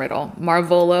named Tom Riddle.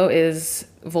 Marvolo is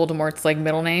Voldemort's like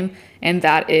middle name, and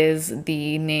that is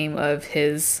the name of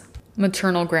his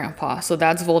maternal grandpa. So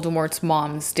that's Voldemort's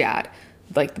mom's dad,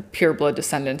 like the pureblood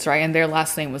descendants, right? And their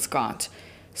last name was Gaunt.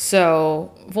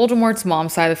 So Voldemort's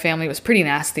mom's side of the family was pretty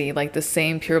nasty, like the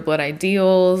same pureblood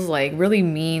ideals, like really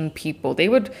mean people. They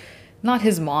would, not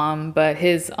his mom, but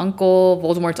his uncle,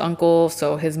 Voldemort's uncle,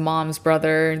 so his mom's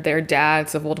brother, their dad,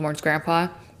 so Voldemort's grandpa,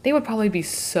 they would probably be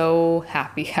so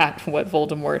happy at what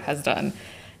Voldemort has done.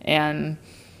 And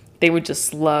they would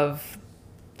just love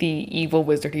the evil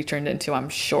wizard he turned into, I'm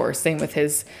sure. Same with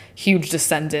his huge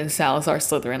descendant, Salazar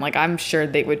Slytherin. Like, I'm sure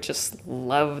they would just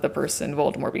love the person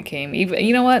Voldemort became. Even,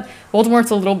 you know what?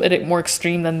 Voldemort's a little bit more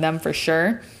extreme than them for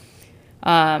sure.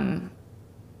 But,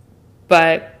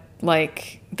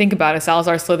 like, think about it.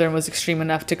 Salazar Slytherin was extreme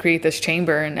enough to create this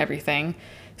chamber and everything.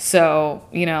 So,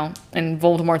 and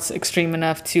Voldemort's extreme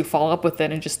enough to follow up with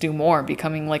it and just do more,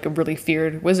 becoming like a really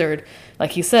feared wizard.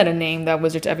 Like he said, a name that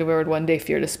wizards everywhere would one day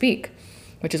fear to speak,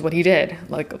 which is what he did.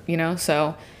 Like,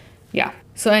 so yeah.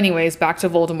 So anyways, back to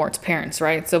Voldemort's parents,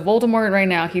 right? So Voldemort right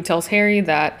now, he tells Harry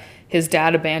that his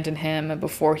dad abandoned him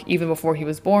even before he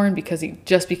was born because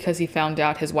he found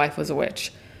out his wife was a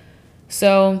witch.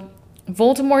 So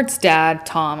Voldemort's dad,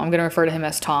 Tom, I'm going to refer to him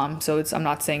as Tom, so I'm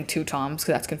not saying two Toms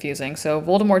because that's confusing. So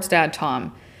Voldemort's dad,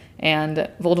 Tom, and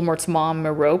Voldemort's mom,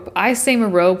 Merope. I say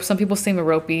Merope. Some people say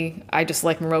Merope. I just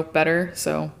like Merope better,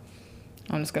 so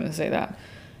I'm just going to say that.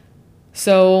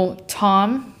 So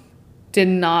Tom did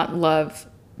not love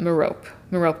Merope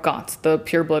Gaunt, the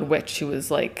pureblood witch who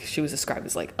was she was described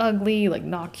as like ugly, like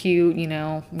not cute,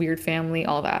 weird family,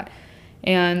 all that.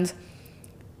 And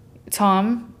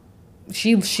Tom,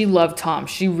 she loved Tom.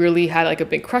 She really had like a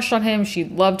big crush on him. She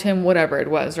loved him, whatever it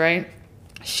was, right?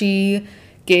 She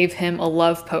gave him a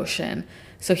love potion.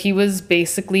 So he was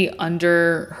basically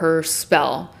under her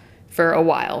spell for a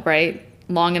while, right?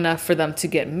 Long enough for them to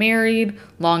get married,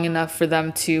 long enough for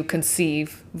them to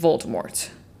conceive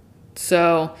Voldemort.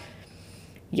 So,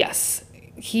 yes,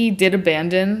 he did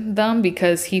abandon them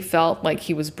because he felt like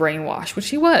he was brainwashed, which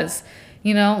he was.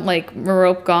 Like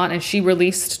Merope Gaunt, and she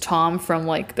released Tom from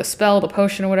like the spell, the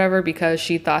potion or whatever, because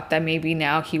she thought that maybe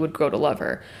now he would grow to love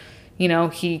her.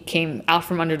 He came out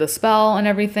from under the spell and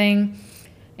everything,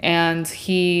 and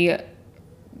he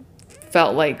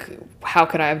felt like, how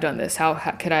could I have done this? How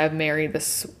could I have married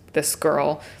this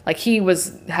girl? Like he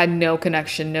had no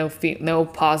connection, no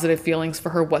positive feelings for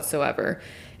her whatsoever.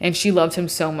 And she loved him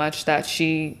so much that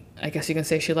I guess you can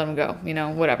say she let him go,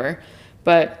 whatever.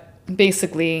 But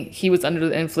basically, he was under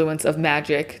the influence of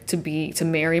magic to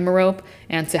marry Merope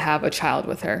and to have a child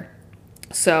with her.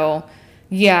 So,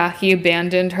 yeah, he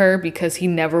abandoned her because he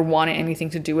never wanted anything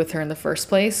to do with her in the first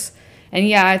place. And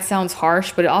yeah, it sounds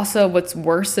harsh, but also what's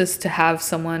worse is to have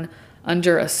someone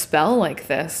under a spell like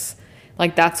this.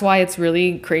 Like, that's why it's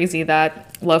really crazy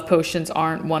that love potions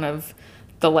aren't one of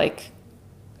the, like,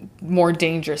 more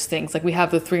dangerous things. Like, we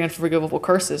have the 3 unforgivable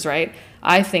curses, right?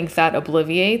 I think that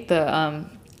Obliviate, the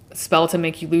spell to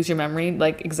make you lose your memory,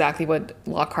 like exactly what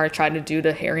Lockhart tried to do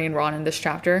to Harry and Ron in this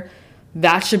chapter,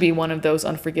 that should be one of those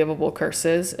unforgivable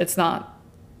curses. It's not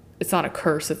a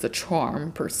curse, it's a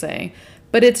charm per se,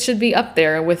 but it should be up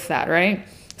there with that, right?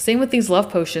 Same with these love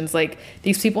potions. Like,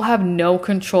 these people have no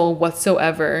control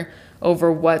whatsoever over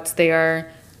what they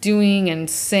are doing and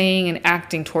saying and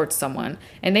acting towards someone,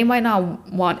 and they might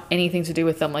not want anything to do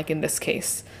with them, like in this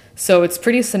case. So it's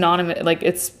pretty synonymous. Like,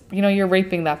 it's, you're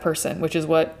raping that person, which is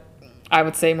what I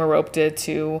would say Merope did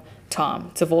to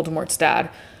Tom, to Voldemort's dad.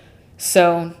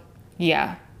 So,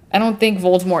 yeah. I don't think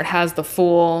Voldemort has the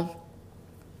full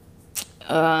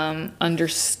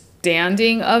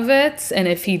understanding of it. And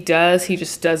if he does, he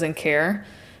just doesn't care.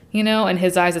 In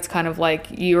his eyes, it's kind of like,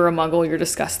 you're a muggle, you're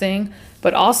disgusting.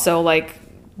 But also, like,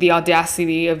 the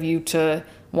audacity of you to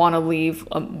want to leave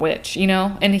a witch, and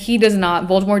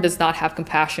Voldemort does not have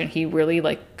compassion. He really,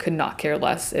 like, could not care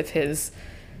less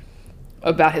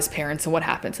about his parents and what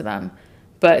happened to them.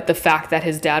 But the fact that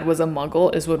his dad was a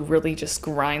muggle is what really just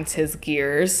grinds his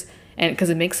gears, and because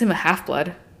it makes him a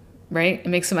half-blood, right? It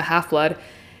makes him a half-blood.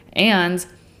 And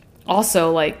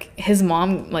also, like, his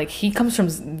mom, like, he comes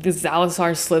from the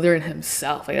Salazar Slytherin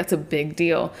himself. Like, that's a big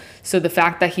deal. So the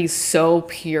fact that he's so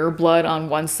pure blood on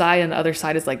one side and the other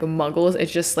side is, like, muggles, it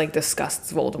just, like,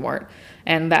 disgusts Voldemort.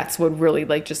 And that's what really,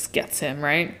 like, just gets him,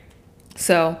 right?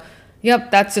 So, yep,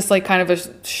 that's just, like, kind of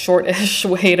a shortish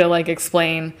way to, like,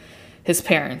 explain his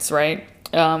parents, right?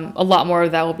 A lot more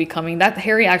of that will be coming. That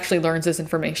Harry actually learns this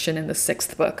information in the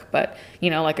 6th book. But,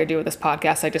 like I do with this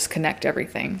podcast, I just connect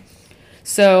everything.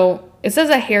 So it says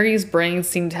that Harry's brain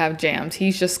seemed to have jammed.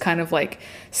 He's just kind of like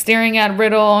staring at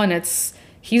Riddle, and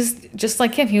he's just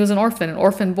like him. He was an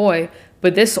orphan boy.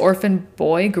 But this orphan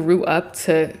boy grew up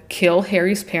to kill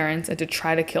Harry's parents and to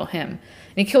try to kill him. And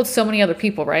he killed so many other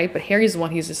people, right? But Harry's the one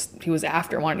he was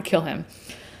after, wanted to kill him.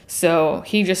 So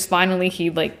he just finally, he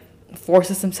like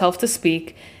forces himself to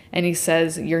speak, and he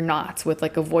says, "You're not," with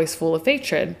like a voice full of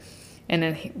hatred. And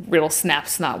then Riddle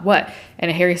snaps, "Not what?" And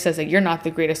Harry says that, "You're not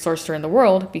the greatest sorcerer in the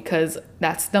world, because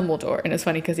that's Dumbledore." And it's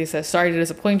funny because he says, "Sorry to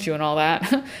disappoint you," and all that.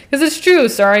 Because it's true.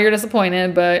 Sorry you're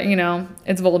disappointed, but, it's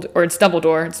it's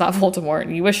Dumbledore. It's not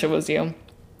Voldemort. You wish it was you.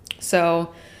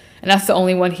 So, and that's the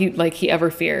only one he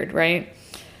ever feared, right?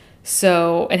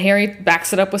 So, and Harry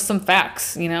backs it up with some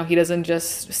facts. He doesn't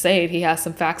just say it. He has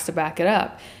some facts to back it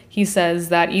up. He says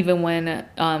that even when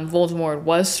Voldemort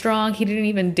was strong, he didn't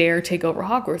even dare take over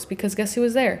Hogwarts, because guess who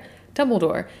was there?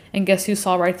 Dumbledore. And guess who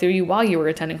saw right through you while you were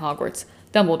attending Hogwarts?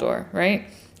 Dumbledore, right?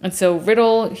 And so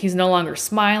Riddle, he's no longer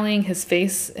smiling. His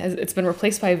face, it's been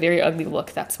replaced by a very ugly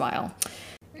look, that smile.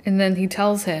 And then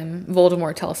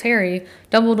Voldemort tells Harry,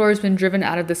 "Dumbledore's been driven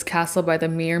out of this castle by the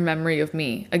mere memory of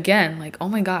me." Again, like, oh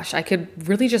my gosh, I could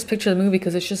really just picture the movie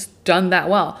because it's just done that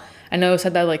well. I know I've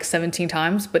said that like 17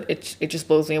 times, but it just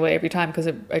blows me away every time because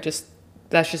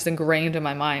that's just ingrained in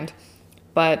my mind.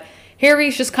 But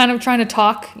Harry's just kind of trying to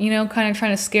talk, kind of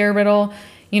trying to scare Riddle.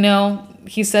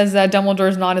 He says that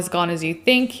Dumbledore's not as gone as you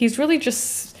think. He's really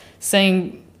just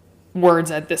saying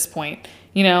words at this point.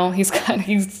 He's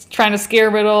trying to scare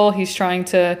Riddle. He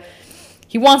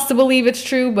wants to believe it's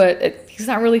true, but he's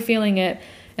not really feeling it.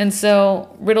 And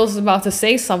so Riddle's about to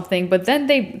say something, but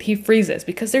then he freezes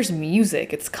because there's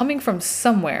music. It's coming from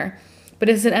somewhere, but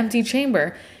it's an empty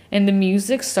chamber. And the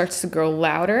music starts to grow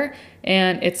louder,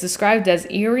 and it's described as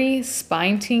eerie,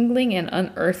 spine-tingling, and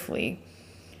unearthly.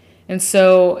 And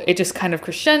so it just kind of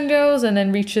crescendos and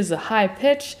then reaches a high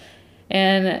pitch.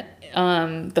 And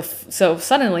so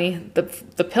suddenly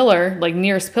the pillar, like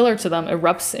nearest pillar to them,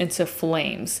 erupts into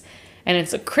flames. And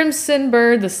it's a crimson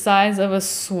bird the size of a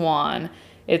swan.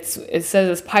 It says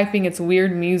it's piping its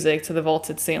weird music to the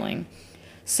vaulted ceiling.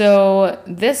 So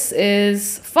this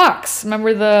is Fox.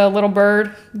 Remember the little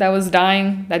bird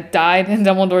that died in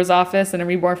Dumbledore's office and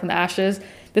reborn from the ashes?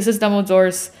 This is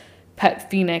Dumbledore's pet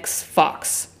phoenix,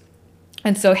 Fox.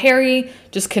 And so Harry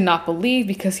just cannot believe,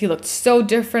 because he looked so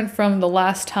different from the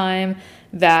last time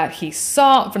they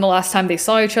saw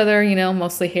each other.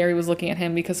 Mostly Harry was looking at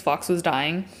him because Fox was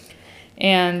dying.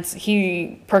 And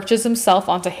he perches himself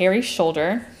onto Harry's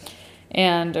shoulder.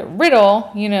 And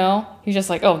Riddle, he's just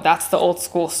like, "Oh, that's the old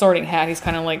school Sorting Hat." He's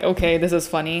kind of like, "Okay, this is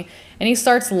funny." And he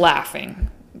starts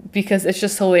laughing because it's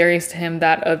just hilarious to him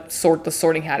that the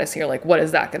Sorting Hat is here. Like, what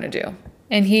is that going to do?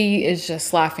 And he is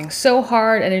just laughing so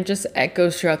hard, and it just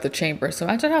echoes throughout the chamber. So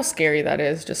imagine how scary that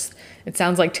is. It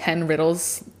sounds like 10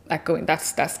 riddles echoing.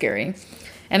 That's scary.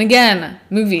 And again,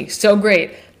 movie, so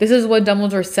great. This is what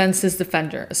Dumbledore sends his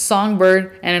defender, a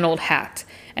songbird and an old hat.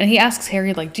 And he asks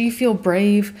Harry, like, "Do you feel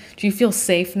brave? Do you feel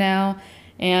safe now?"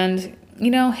 And,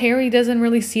 Harry doesn't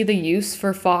really see the use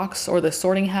for Fox or the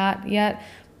Sorting Hat yet,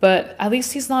 but at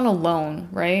least he's not alone,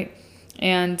 right?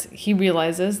 And he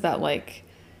realizes that, like,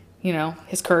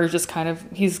 his courage is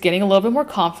he's getting a little bit more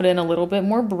confident, a little bit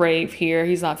more brave here.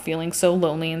 He's not feeling so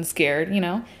lonely and scared,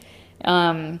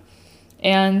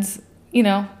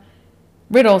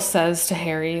 Riddle says to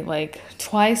Harry, like,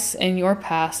 "Twice in your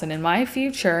past and in my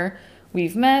future,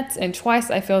 we've met, and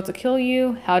twice I failed to kill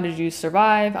you. How did you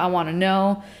survive? I want to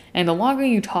know." And the longer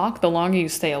you talk, the longer you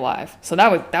stay alive. So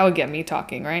that would get me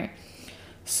talking, right?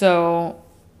 So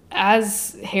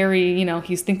as Harry,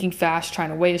 he's thinking fast, trying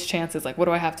to weigh his chances, like, what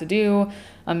do I have to do?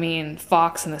 I mean,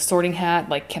 Fox and the Sorting Hat,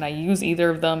 like, can I use either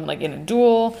of them, like, in a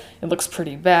duel? It looks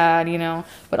pretty bad,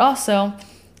 But also,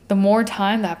 the more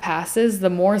time that passes, the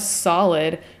more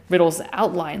solid Riddle's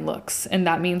outline looks. And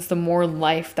that means the more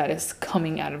life that is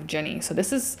coming out of Ginny. So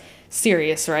this is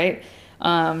serious, right?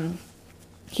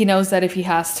 He knows that if he's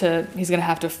going to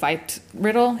have to fight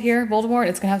Riddle here, Voldemort,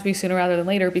 it's going to have to be sooner rather than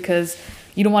later, because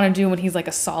you don't want to do when he's like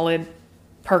a solid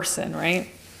person, right?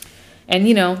 And,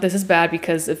 this is bad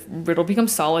because if Riddle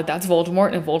becomes solid, that's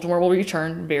Voldemort, and Voldemort will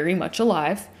return very much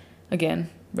alive. Again,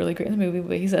 really great in the movie,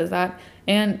 but he says that.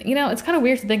 And, it's kind of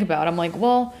weird to think about. I'm like,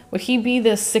 well, would he be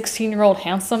this 16-year-old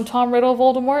handsome Tom Riddle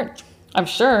Voldemort? I'm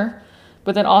sure.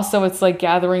 But then also it's like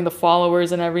gathering the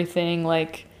followers and everything.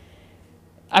 Like,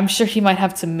 I'm sure he might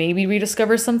have to maybe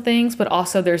rediscover some things, but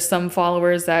also there's some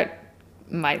followers that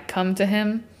might come to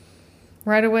him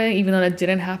right away, even though that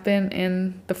didn't happen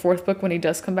in the fourth book when he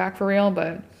does come back for real.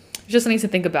 But it's just needs to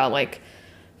think about, like,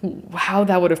 how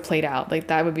that would have played out. Like,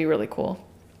 that would be really cool.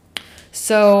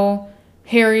 So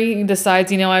Harry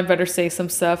decides, I better say some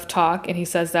stuff, talk, and he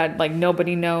says that, like,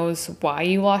 nobody knows why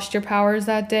you lost your powers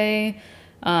that day.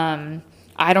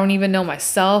 I don't even know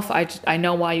myself. I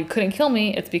know why you couldn't kill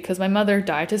me. It's because my mother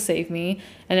died to save me.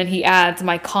 And then he adds,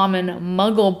 my common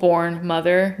muggle-born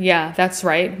mother. Yeah, that's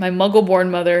right. My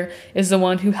muggle-born mother is the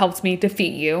one who helped me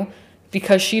defeat you.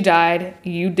 Because she died,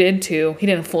 you did too. He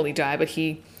didn't fully die, but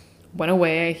he went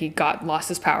away. He lost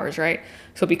his powers, right?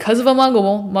 So because of a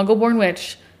muggle-born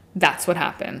witch, that's what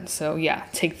happened. So yeah,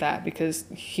 take that, because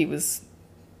he was,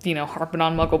 harping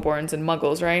on muggle-borns and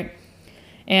muggles, right?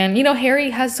 And, Harry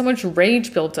has so much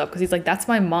rage built up because he's like, that's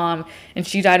my mom, and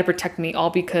she died to protect me, all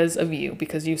because of you,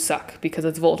 because you suck, because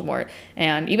it's Voldemort.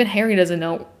 And even Harry doesn't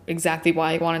know exactly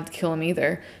why he wanted to kill him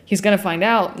either. He's going to find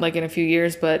out, like, in a few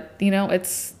years, but,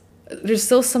 there's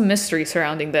still some mystery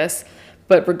surrounding this.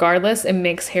 But regardless, it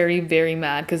makes Harry very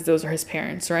mad because those are his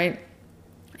parents, right?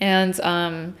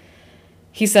 And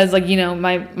he says, like,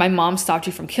 my mom stopped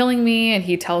you from killing me, and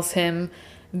he tells him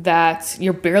that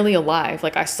you're barely alive.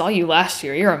 Like, I saw you last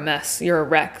year. You're a mess. You're a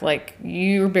wreck. Like,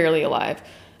 you're barely alive.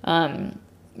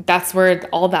 That's where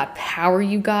all that power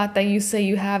you got that you say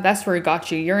you have, that's where it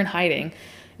got you. You're in hiding.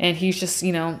 And he's just,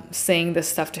 saying this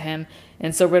stuff to him.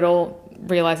 And so Riddle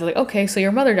realizes, like, okay, so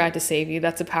your mother died to save you.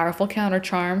 That's a powerful counter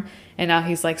charm. And now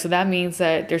he's like, so that means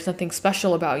that there's nothing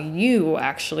special about you,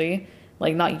 actually.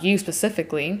 Like, not you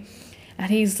specifically. And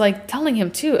he's, like, telling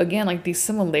him, too, again, like, these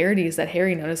similarities that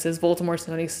Harry notices, Voldemort's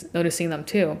noticing them,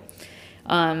 too.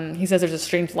 He says there's a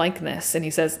strange likeness, and he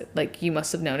says, like, you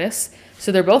must have noticed.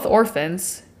 So they're both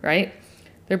orphans, right?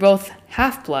 They're both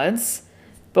half-bloods,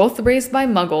 both raised by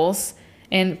muggles,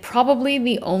 and probably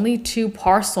the only two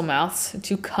Parselmouths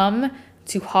to come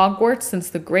to Hogwarts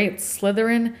since the great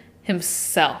Slytherin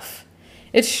himself.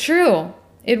 It's true.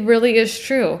 It really is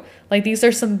true. Like, these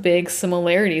are some big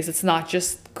similarities. It's not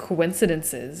just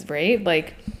coincidences, right?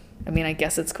 Like, I mean, I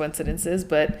guess it's coincidences,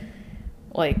 but,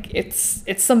 like, it's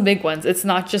some big ones. It's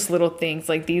not just little things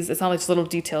like these. It's not like just little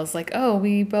details like, oh,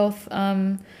 we both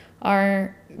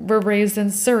were raised in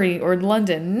Surrey or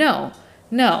London. No,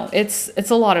 it's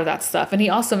a lot of that stuff. And he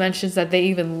also mentions that they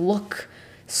even look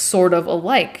sort of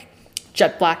alike.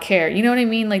 Jet black hair. You know what I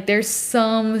mean? Like, there's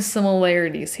some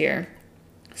similarities here.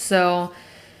 So,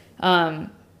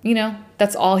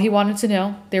 that's all he wanted to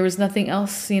know. There was nothing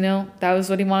else, that was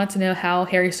what he wanted to know, how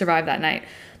Harry survived that night.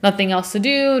 Nothing else to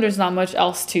do. There's not much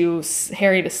else to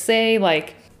Harry to say.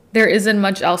 Like, there isn't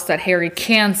much else that Harry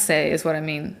can say, is what I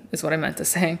meant to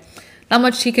say. Not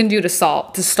much he can do to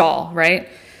stall, right?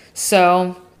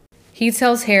 So he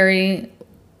tells Harry,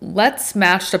 let's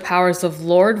match the powers of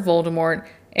Lord Voldemort,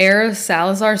 heir of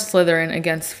Salazar Slytherin,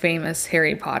 against famous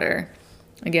Harry Potter.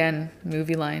 Again,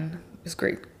 movie line is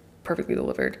great. Perfectly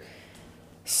delivered.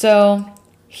 So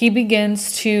he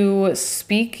begins to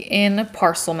speak in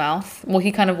Parselmouth. Well,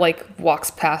 he kind of, like,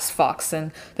 walks past Fox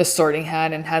and the Sorting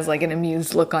Hat and has, like, an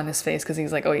amused look on his face because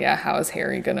he's like, oh yeah, how is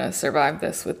Harry gonna survive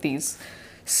this with these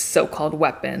so-called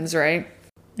weapons, right?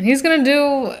 And he's gonna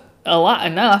do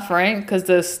enough, right? Because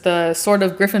the sword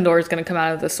of Gryffindor is gonna come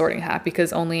out of the Sorting Hat,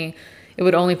 because it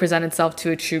would only present itself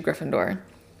to a true Gryffindor.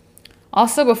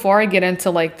 Also, before I get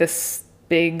into, like, this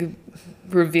big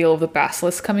reveal of the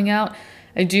basilisk coming out,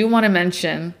 I do want to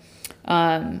mention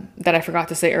that I forgot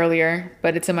to say earlier,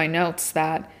 but it's in my notes,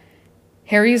 that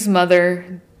Harry's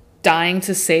mother dying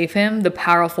to save him, the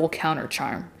powerful counter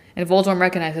charm. And Voldemort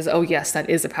recognizes, oh yes, that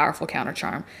is a powerful counter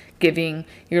charm, giving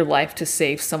your life to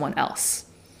save someone else.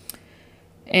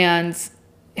 And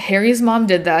Harry's mom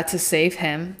did that to save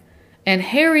him. And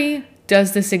Harry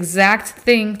does this exact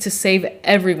thing to save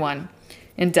everyone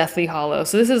in Deathly Hallows.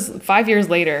 So this is 5 years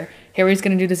later. Harry's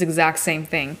going to do this exact same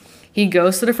thing. He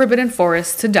goes to the Forbidden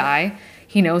Forest to die.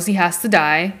 He knows he has to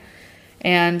die.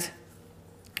 And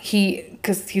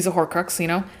because he's a Horcrux, you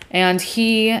know, and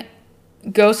he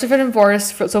goes to Forbidden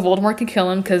Forest so Voldemort can kill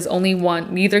him, because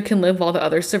neither can live while the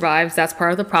other survives. That's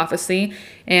part of the prophecy,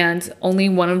 and only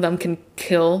one of them can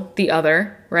kill the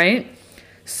other, right?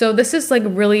 So this is like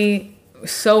really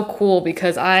so cool,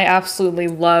 because I absolutely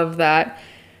love that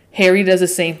Harry does the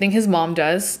same thing his mom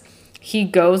does. He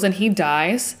goes and he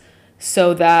dies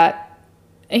and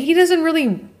he doesn't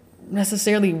really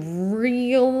necessarily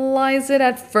realize it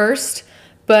at first,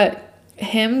 but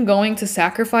him going to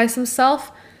sacrifice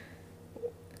himself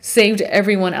saved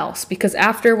everyone else, because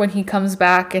after, when he comes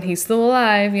back and he's still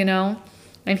alive, you know,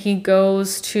 and he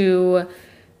goes to,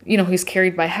 you know, he's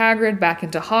carried by Hagrid back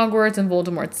into Hogwarts, and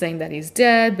Voldemort's saying that he's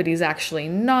dead, but he's actually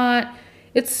not.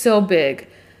 It's so big,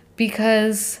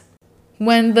 because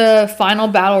when the final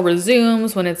battle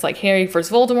resumes, when it's like Harry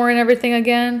versus Voldemort and everything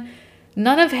again,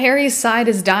 none of Harry's side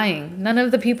is dying. None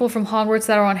of the people from Hogwarts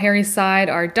that are on Harry's side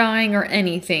are dying or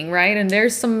anything, right? And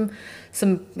there's some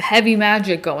heavy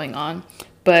magic going on.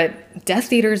 But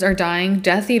Death Eaters are dying.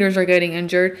 Death Eaters are getting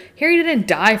injured. Harry didn't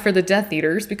die for the Death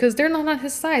Eaters, because they're not on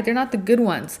his side. They're not the good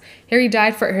ones. Harry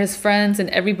died for his friends and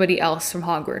everybody else from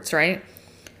Hogwarts, right?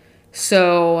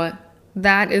 So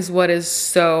that is what is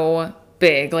so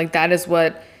big. Like, that is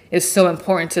what is so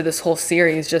important to this whole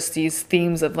series. Just these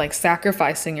themes of like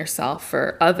sacrificing yourself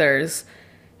for others.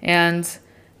 And,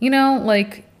 you know,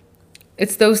 like,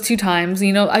 it's those two times,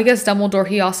 you know. I guess Dumbledore,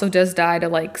 he also does die to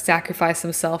like sacrifice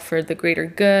himself for the greater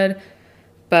good,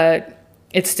 but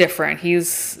it's different.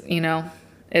 He's, you know,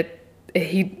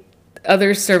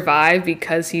 others survive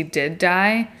because he did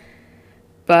die,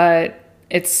 but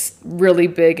it's really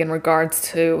big in regards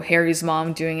to Harry's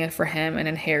mom doing it for him, and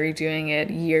then Harry doing it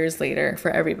years later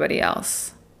for everybody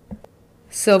else.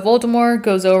 So Voldemort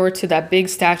goes over to that big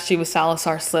statue with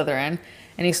Salazar Slytherin,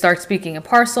 and he starts speaking in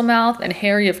Parselmouth, and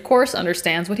Harry, of course,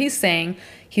 understands what he's saying.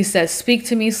 He says, "Speak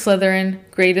to me, Slytherin,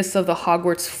 greatest of the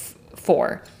Hogwarts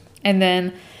Four." And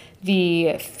then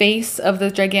the face of the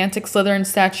gigantic Slytherin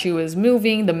statue is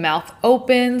moving, the mouth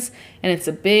opens, and it's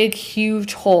a big,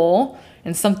 huge hole,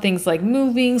 and something's like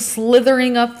moving,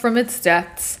 slithering up from its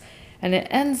depths, and it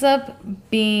ends up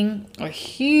being a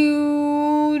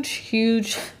huge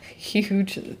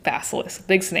basilisk,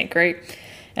 big snake, right?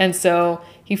 And so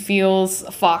he feels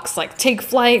Fox like take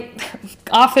flight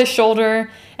off his shoulder,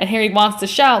 and Harry wants to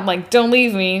shout like, "Don't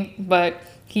leave me," but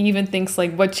he even thinks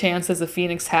like, what chance does a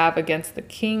phoenix have against the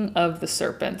king of the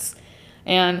serpents?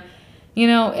 And, you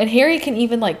know, and Harry can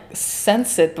even like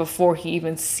sense it before he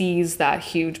even sees that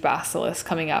huge basilisk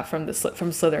coming out from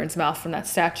Slytherin's mouth, from that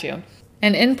statue.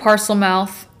 And in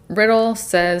Parselmouth, Riddle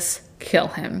says, "Kill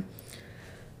him."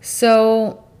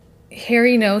 So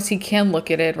Harry knows he can look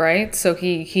at it, right? So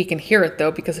he can hear it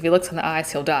though, because if he looks in the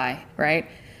eyes, he'll die, right?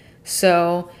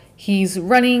 So he's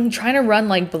running, trying to run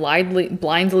like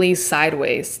blindly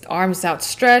sideways, arms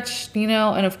outstretched, you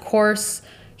know, and of course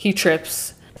he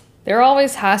trips. There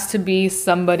always has to be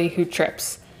somebody who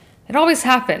trips. It always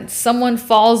happens. Someone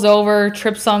falls over,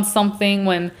 trips on something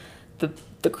when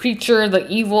the creature, the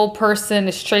evil person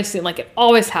is tracing, like it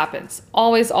always happens.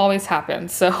 Always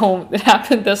happens. So it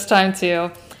happened this time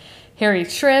too. Harry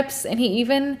trips, and he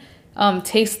even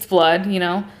tastes blood, you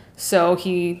know, so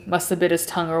he must have bit his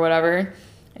tongue or whatever.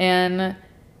 And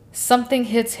something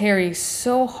hits Harry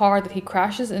so hard that he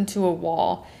crashes into a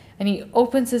wall, and he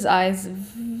opens his eyes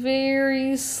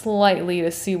very slightly to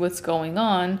see what's going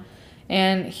on,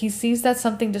 and he sees that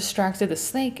something distracted the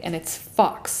snake, and it's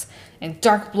Fox, and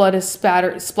dark blood is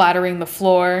splattering the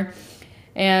floor,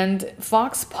 and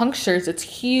Fox punctures its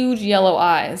huge yellow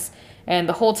eyes, and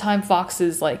the whole time Fox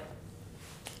is like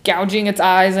gouging its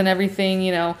eyes and everything,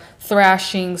 you know,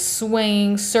 thrashing,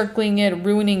 swaying, circling it,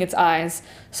 ruining its eyes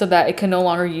so that it can no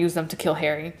longer use them to kill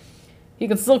Harry. He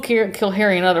can still kill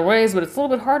Harry in other ways, but it's a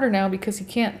little bit harder now because he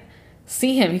can't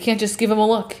see him. He can't just give him a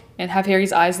look and have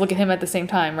Harry's eyes look at him at the same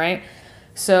time, right?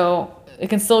 So it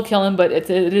can still kill him, but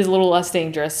it is a little less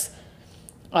dangerous.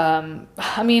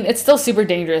 I mean, it's still super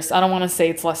dangerous. I don't want to say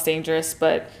it's less dangerous,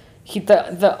 but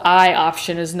the eye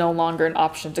option is no longer an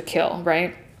option to kill,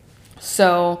 right?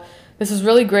 So this is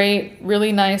really great,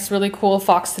 really nice, really cool of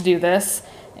Fox to do this,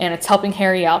 and it's helping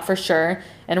Harry out for sure.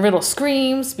 And Riddle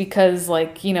screams because,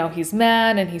 like, you know, he's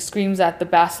mad, and he screams at the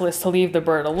basilisk to leave the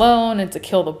bird alone and to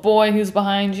kill the boy who's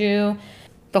behind you.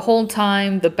 The whole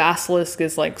time the basilisk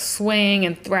is like swaying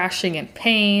and thrashing in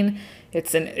pain,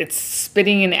 it's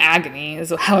spitting in agony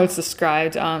is how it's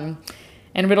described. And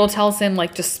Riddle tells him,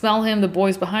 like, just smell him, the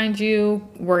boy's behind you,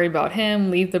 worry about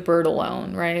him, leave the bird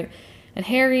alone, right? And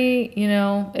Harry,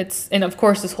 and of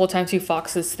course this whole time too,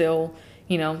 Fox is still,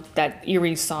 that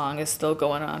eerie song is still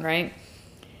going on, right?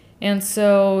 And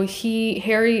so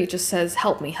Harry just says,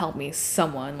 help me,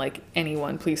 someone, like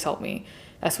anyone, please help me.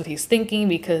 That's what he's thinking,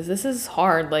 because this is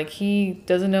hard. Like, he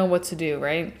doesn't know what to do,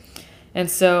 right? And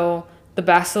so the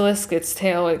basilisk, its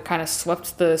tail, it kind of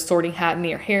swept the Sorting Hat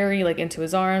near Harry, like into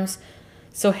his arms.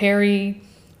 So Harry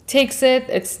takes it.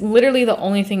 It's literally the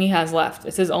only thing he has left.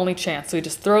 It's his only chance. So he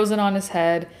just throws it on his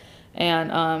head,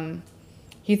 and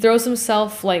he throws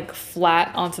himself like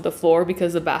flat onto the floor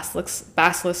because the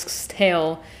basilisk's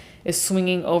tail is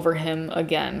swinging over him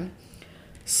again.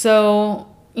 So,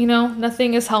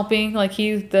 nothing is helping. Like,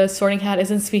 the Sorting Hat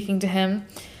isn't speaking to him.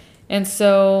 And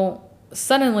so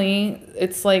suddenly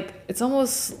it's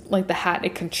almost like the hat,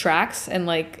 it contracts, and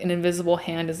like an invisible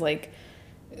hand is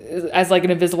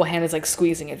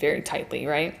squeezing it very tightly,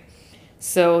 right?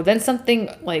 So then something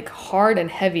like hard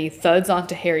and heavy thuds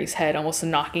onto Harry's head, almost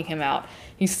knocking him out.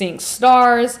 He's seeing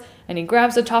stars, and he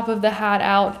grabs the top of the hat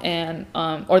out, and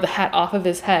or the hat off of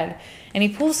his head, and he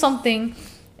pulls something,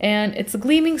 and it's a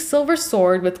gleaming silver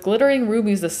sword with glittering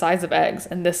rubies the size of eggs.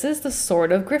 And this is the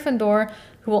sword of Gryffindor,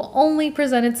 who will only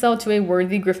present itself to a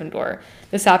worthy Gryffindor.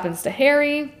 This happens to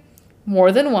Harry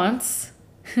more than once.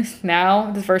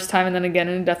 Now, the first time, and then again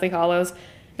in Deathly Hallows.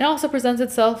 It also presents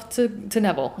itself to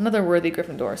Neville, another worthy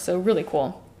Gryffindor. So really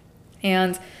cool.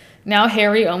 And now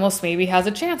Harry almost maybe has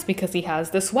a chance because he has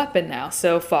this weapon now.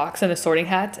 So Fox and the Sorting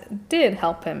Hat did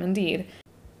help him indeed.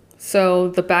 So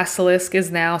the basilisk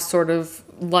is now sort of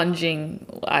lunging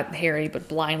at Harry, but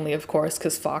blindly, of course,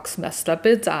 because Fox messed up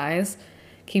its eyes.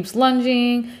 Keeps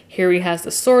lunging. Harry has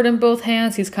the sword in both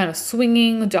hands. He's kind of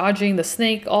swinging, dodging the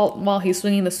snake all while he's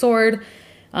swinging the sword.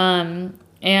 And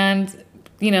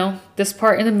this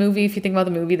part in the movie, if you think about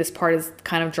the movie, this part is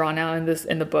kind of drawn out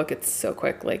in the book. It's so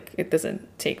quick, like it doesn't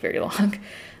take very long.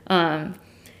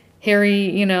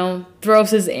 Harry,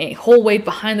 throws his whole weight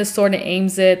behind the sword and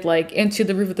aims it like into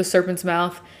the roof of the serpent's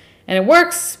mouth, and it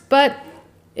works, but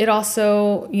it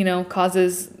also,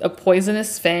 causes a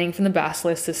poisonous fang from the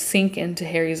basilisk to sink into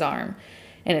Harry's arm,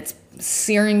 and it's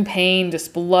searing pain,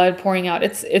 just blood pouring out.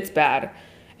 It's bad,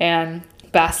 and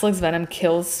basilisk venom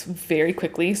kills very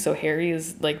quickly, so Harry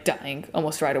is like dying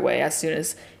almost right away as soon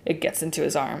as it gets into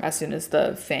his arm, as soon as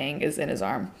the fang is in his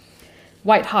arm.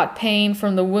 White hot pain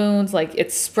from the wounds, like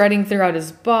it's spreading throughout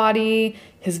his body,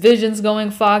 his vision's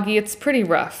going foggy. It's pretty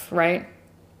rough, right?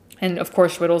 And of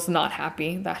course Riddle's not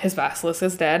happy that his basilisk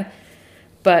is dead,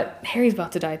 but Harry's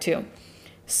about to die too.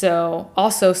 So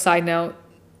also, side note,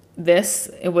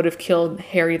 it would have killed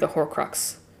Harry the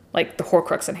Horcrux. Like the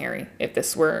Horcrux in Harry,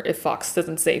 if Fox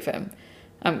doesn't save him.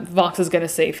 Fox is going to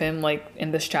save him, like,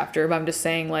 in this chapter, but I'm just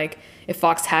saying, like, if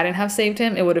Fox hadn't have saved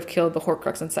him, it would have killed the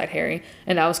Horcrux inside Harry,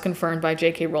 and that was confirmed by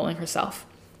J.K. Rowling herself.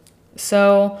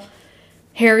 So,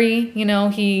 Harry,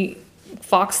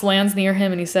 Fox lands near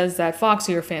him, and he says that, Fox,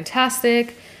 you're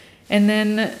fantastic, and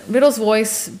then Riddle's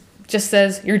voice just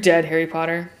says, you're dead, Harry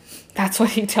Potter. That's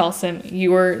what he tells him,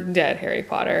 you are dead, Harry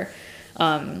Potter.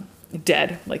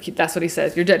 Dead. Like, that's what he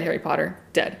says. You're dead, Harry Potter.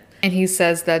 Dead. And he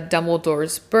says that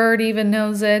Dumbledore's bird even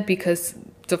knows it because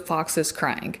the fox is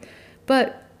crying.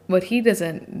 But what he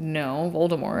doesn't know,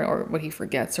 Voldemort, or what he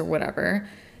forgets or whatever,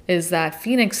 is that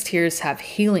Phoenix tears have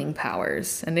healing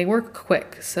powers and they work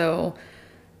quick. So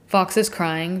Fox is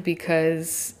crying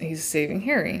because he's saving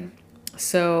Harry.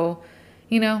 So,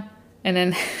 and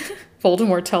then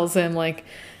Voldemort tells him, like,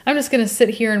 I'm just going to sit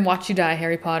here and watch you die,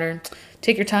 Harry Potter.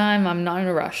 Take your time. I'm not in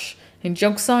a rush. And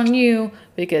joke's on you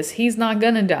because he's not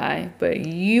going to die. But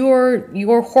your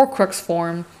Horcrux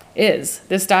form is.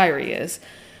 This diary is.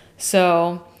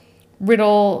 So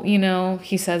Riddle,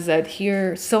 he says that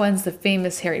here, so ends the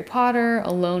famous Harry Potter,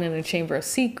 alone in a chamber of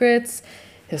secrets.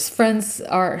 His friends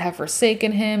have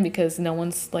forsaken him because no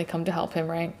one's come to help him,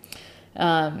 right?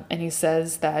 And he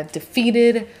says that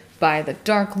defeated by the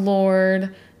Dark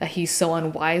Lord, that he's so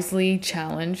unwisely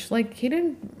challenged. Like, he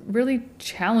didn't really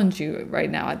challenge you right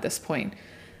now at this point.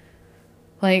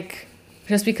 Like,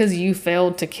 just because you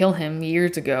failed to kill him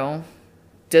years ago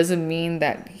doesn't mean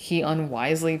that he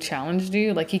unwisely challenged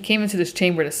you. Like, he came into this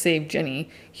chamber to save Ginny.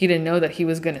 He didn't know that he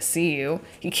was going to see you.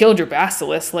 He killed your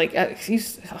basilisk. Like,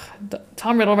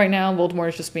 Tom Riddle right now, Voldemort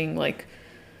is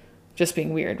just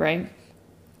being weird, right?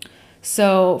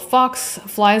 So Fox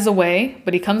flies away,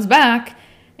 but he comes back.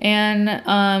 And,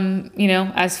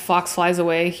 as Fox flies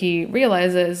away, Harry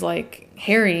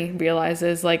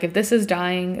realizes, if this is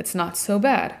dying, it's not so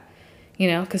bad.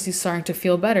 because he's starting to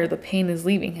feel better. The pain is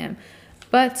leaving him.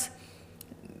 But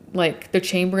like the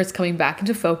chamber is coming back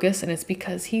into focus, and it's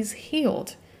because he's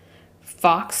healed.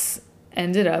 Fawkes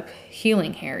ended up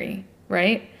healing Harry,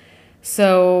 right?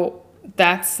 So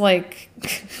that's like,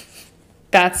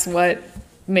 that's what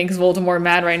makes Voldemort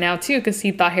mad right now too, because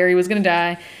he thought Harry was going to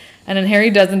die, and then Harry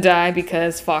doesn't die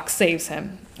because Fawkes saves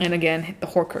him. And again, the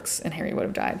Horcrux and Harry would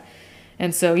have died.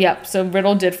 And so, so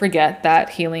Riddle did forget that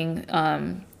healing,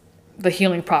 the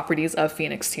healing properties of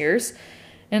Phoenix Tears.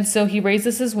 And so he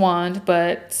raises his wand,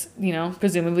 but,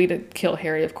 presumably to kill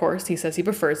Harry, of course. He says he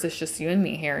prefers this, just you and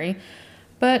me, Harry.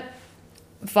 But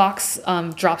Fawkes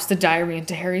drops the diary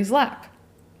into Harry's lap.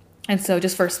 And so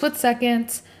just for a split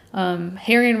second,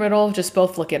 Harry and Riddle just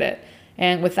both look at it.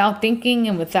 And without thinking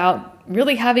and without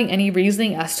really having any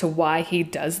reasoning as to why he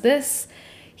does this,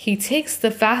 he takes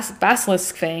the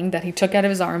basilisk fang that he took out of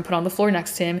his arm and put on the floor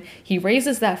next to him. He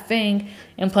raises that fang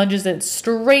and plunges it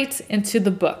straight into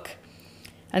the book.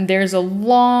 And there's a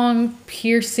long,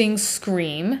 piercing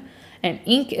scream, and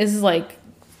ink is like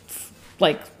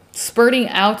spurting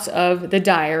out of the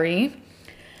diary.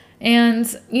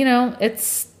 And,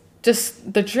 it's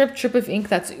just the drip of ink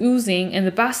that's oozing, and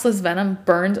the basilisk venom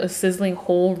burned a sizzling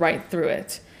hole right through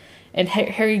it. And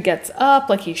Harry gets up,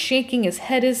 like he's shaking, his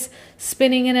head is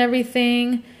spinning and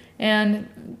everything,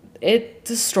 and it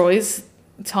destroys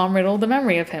Tom Riddle, the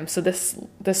memory of him. So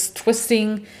this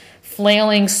twisting,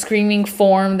 flailing, screaming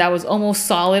form that was almost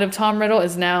solid of Tom Riddle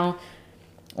is now,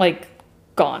 like,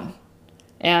 gone.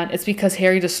 And it's because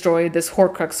Harry destroyed this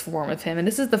Horcrux form of him. And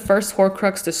this is the first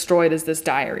Horcrux destroyed, is this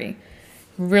diary.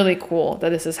 Really cool that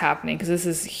this is happening, because this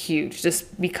is huge. This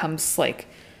becomes,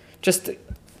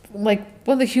 one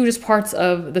of the hugest parts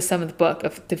of the 7th book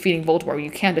of defeating Voldemort.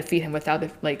 You can't defeat him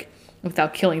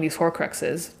without killing these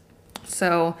Horcruxes.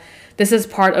 So this is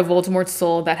part of Voldemort's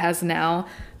soul that has now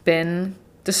been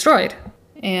destroyed.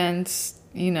 And,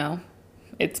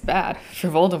 it's bad for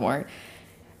Voldemort.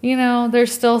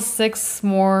 There's still 6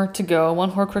 more to go.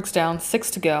 1 Horcrux down,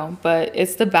 6 to go. But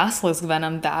it's the basilisk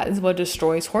venom that is what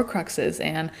destroys Horcruxes.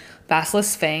 And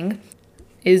basilisk fang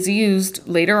is used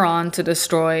later on to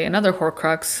destroy another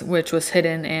Horcrux, which was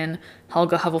hidden in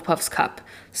Helga Hufflepuff's cup.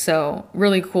 So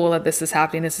really cool that this is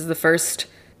happening. This is the first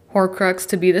Horcrux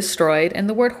to be destroyed. And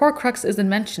the word Horcrux isn't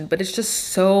mentioned, but it's just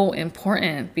so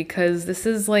important, because this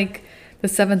is like the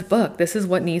 7th book. This is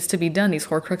what needs to be done. These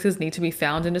Horcruxes need to be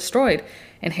found and destroyed.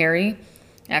 And Harry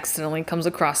accidentally comes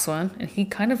across one, and he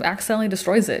kind of accidentally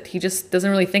destroys it. He just doesn't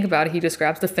really think about it. He just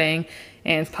grabs the fang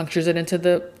and punctures it into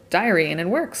the diary, and it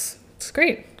works. It's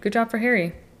great. Good job for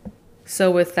Harry.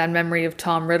 So with that memory of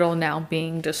Tom Riddle now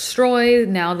being destroyed,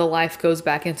 now the life goes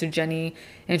back into Jenny,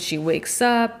 and she wakes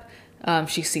up.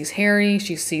 She sees Harry,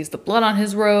 she sees the blood on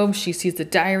his robe, she sees the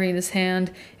diary in his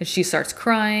hand, and she starts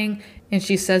crying. And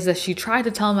she says that she tried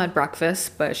to tell him at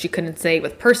breakfast, but she couldn't say it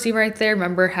with Percy right there.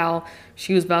 Remember how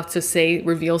she was about to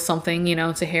reveal something,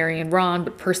 to Harry and Ron,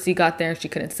 but Percy got there and she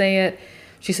couldn't say it.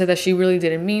 She said that she really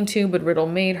didn't mean to, but Riddle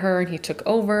made her and he took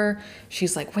over.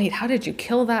 She's like, wait, how did you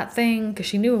kill that thing? Because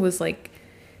she knew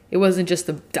it wasn't just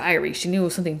the diary. She knew it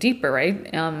was something deeper,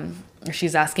 right?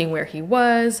 She's asking where he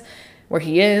was, where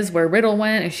he is, where Riddle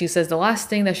went, and she says the last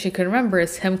thing that she could remember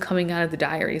is him coming out of the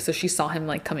diary. So she saw him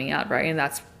coming out, right? And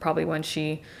that's probably when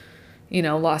she,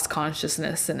 lost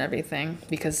consciousness and everything,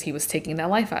 because he was taking that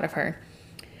life out of her.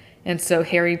 And so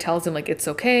Harry tells him it's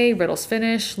okay, Riddle's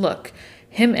finished. Look,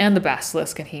 him and the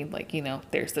basilisk, and he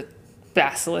there's the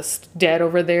basilisk dead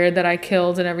over there that I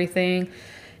killed and everything.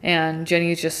 And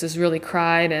Jenny just is really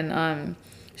cried, and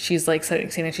she's saying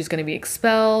that she's going to be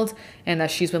expelled, and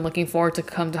that she's been looking forward to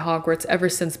come to Hogwarts ever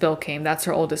since Bill came. That's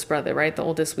her oldest brother, right? The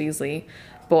oldest Weasley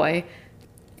boy.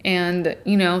 And,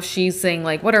 she's saying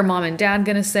what are mom and dad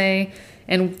going to say?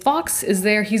 And Fawkes is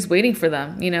there. He's waiting for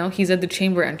them. He's at the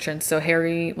chamber entrance. So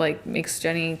Harry makes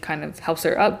Jenny, kind of helps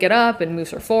her get up and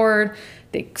moves her forward.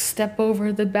 They step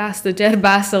over the dead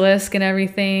basilisk and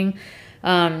everything.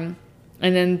 And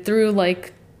then through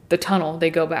the tunnel,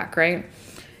 they go back, right?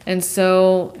 And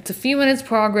so it's a few minutes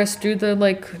progress through the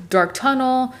dark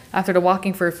tunnel after they're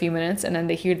walking for a few minutes, and then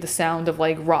they hear the sound of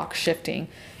rock shifting.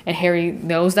 And Harry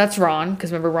knows that's Ron,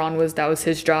 because remember that was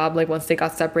his job. Once they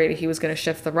got separated, he was going to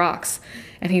shift the rocks.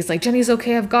 And he's like, Jenny's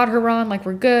okay, I've got her, Ron,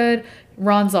 we're good.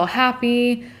 Ron's all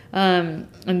happy. And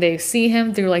they see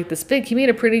him through this he made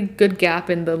a pretty good gap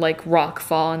in the rock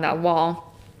fall in that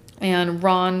wall. And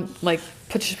Ron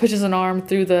pushes an arm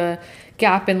through the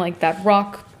gap in that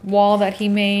rock wall that he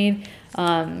made,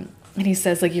 and he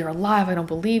says you're alive, I don't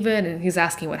believe it. And he's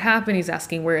asking what happened, he's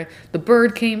asking where the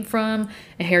bird came from,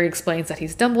 and Harry explains that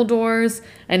he's Dumbledore's.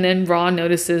 And then Ron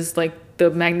notices the the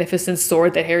magnificent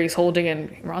sword that Harry's holding,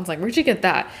 and Ron's like, where'd you get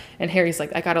that? And Harry's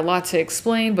like, I got a lot to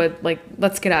explain, but like,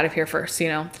 let's get out of here first, you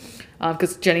know?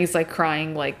 Because Jenny's like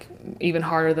crying like even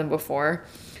harder than before.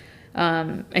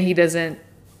 And he doesn't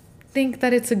think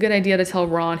that it's a good idea to tell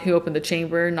Ron who opened the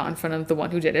chamber, not in front of the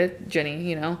one who did it, Jenny,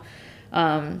 you know?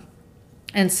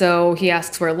 And so he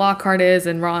asks where Lockhart is,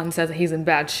 and Ron says that he's in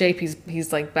bad shape.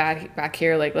 He's like bad back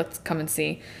here, like, let's come and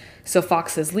see. So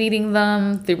Fawkes is leading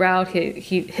them throughout.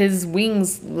 His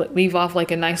wings leave off like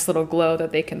a nice little glow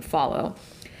that they can follow.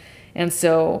 And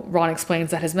so Ron explains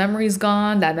that his memory's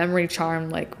gone. That memory charm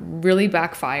like really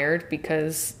backfired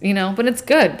because, you know, but it's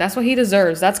good. That's what he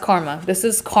deserves. That's karma. This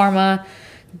is karma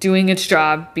doing its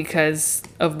job because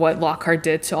of what Lockhart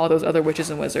did to all those other witches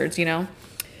and wizards, you know?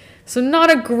 So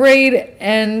not a great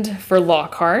end for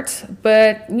Lockhart,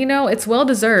 but, you know, it's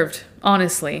well-deserved,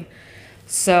 honestly.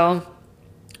 So,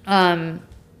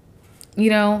 you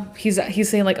know, he's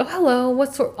saying like, oh, hello,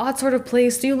 what odd sort of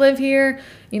place do you live here?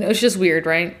 You know, it's just weird,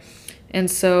 right? And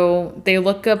so they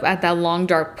look up at that long,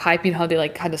 dark pipe, you know, how they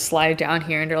like kind of slide down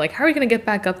here, and they're like, how are we going to get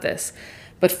back up this?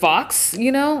 But Fawkes,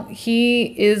 you know,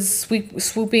 he is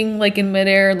swooping like in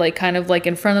midair, like kind of like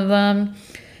in front of them.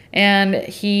 And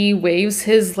he waves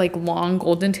his like long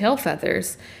golden tail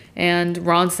feathers. And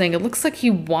Ron's saying, it looks like he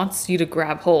wants you to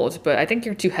grab hold, but I think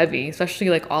you're too heavy, especially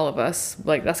like all of us.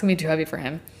 Like that's gonna be too heavy for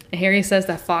him. And Harry says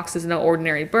that Fawkes is no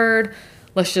ordinary bird.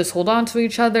 Let's just hold on to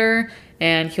each other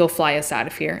and he'll fly us out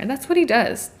of here. And that's what he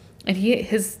does. And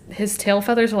his tail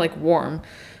feathers are like warm.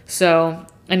 So,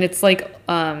 and it's like,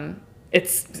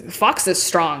 Fawkes is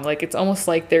strong. Like it's almost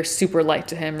like they're super light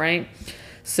to him, right?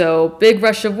 So big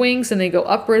rush of wings and they go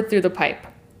upward through the pipe.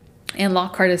 And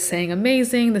Lockhart is saying,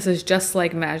 amazing, this is just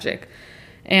like magic.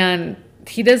 And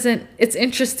it's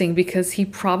interesting because he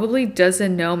probably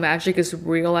doesn't know magic is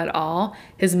real at all.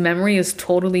 His memory is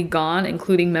totally gone,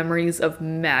 including memories of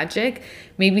magic.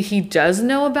 Maybe he does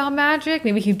know about magic.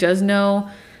 Maybe he does know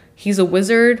he's a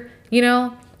wizard, you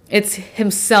know? It's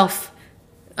himself.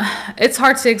 It's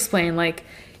hard to explain. Like,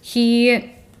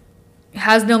 he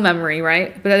has no memory,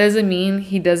 right? But that doesn't mean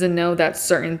he doesn't know that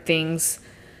certain things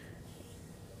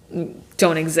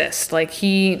don't exist. Like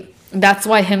that's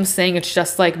why him saying it's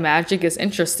just like magic is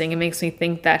interesting. It makes me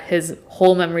think that his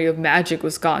whole memory of magic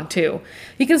was gone too.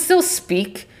 He can still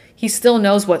speak. He still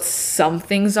knows what some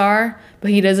things are,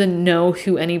 but he doesn't know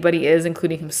who anybody is,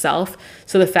 including himself.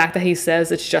 So the fact that he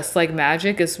says it's just like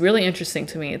magic is really interesting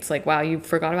to me. It's like, wow, you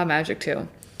forgot about magic too.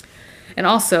 And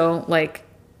also, like,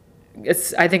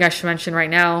 I think I should mention right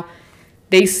now,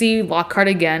 they see Lockhart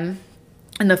again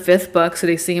in the 5th book. So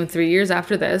they see him 3 years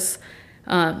after this,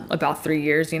 about 3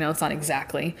 years, you know, it's not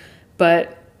exactly,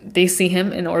 but they see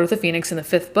him in Order of the Phoenix in the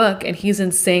 5th book, and he's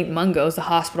in St. Mungo's, the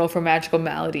hospital for magical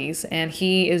maladies. And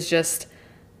he is just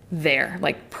there,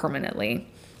 like permanently.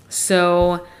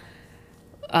 So,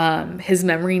 his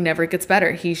memory never gets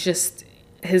better.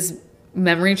 His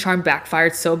memory charm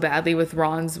backfired so badly with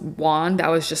Ron's wand. That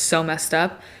was just so messed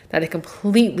up that it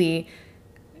completely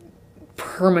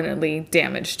permanently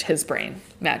damaged his brain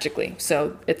magically.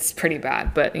 So it's pretty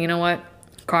bad, but you know what?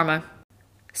 Karma.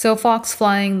 So Fawkes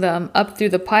flying them up through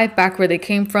the pipe back where they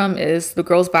came from is the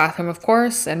girls' bathroom, of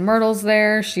course, and Myrtle's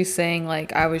there. She's saying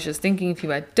like, I was just thinking if you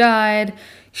had died.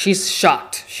 She's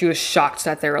shocked. She was shocked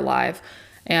that they're alive.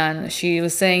 And she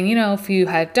was saying, you know, if you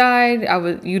had died,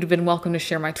 you'd have been welcome to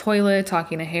share my toilet,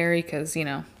 talking to Harry, because, you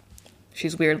know,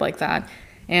 she's weird like that.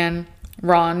 And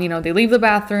Ron, you know, they leave the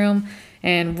bathroom,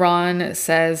 and Ron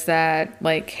says that,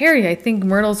 like, Harry, I think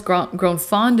Myrtle's grown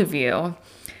fond of you.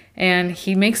 And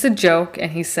he makes a joke,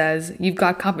 and he says, you've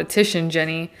got competition,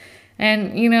 Jenny.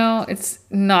 And, you know, it's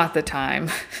not the time.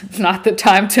 Not the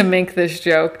time to make this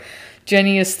joke.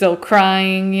 Jenny is still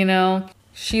crying, you know.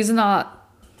 She's not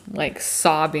like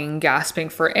sobbing, gasping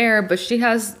for air, but she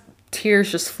has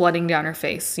tears just flooding down her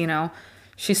face, you know.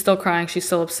 She's still crying, she's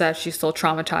still upset, she's still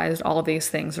traumatized, all of these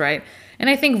things, right? And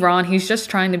I think Ron, he's just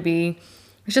trying to be,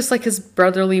 it's just like his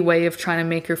brotherly way of trying to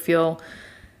make her feel,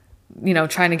 you know,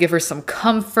 trying to give her some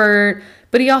comfort.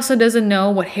 But he also doesn't know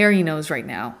what Harry knows right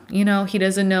now. You know, he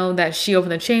doesn't know that she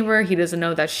opened the chamber. He doesn't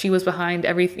know that she was behind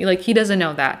everything. Like, he doesn't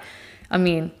know that. I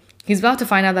mean, he's about to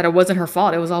find out that it wasn't her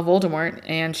fault. It was all Voldemort.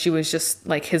 And she was just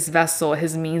like his vessel,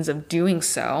 his means of doing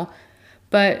so.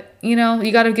 But, you know,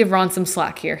 you got to give Ron some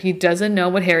slack here. He doesn't know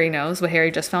what Harry knows, what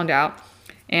Harry just found out.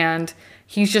 And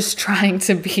he's just trying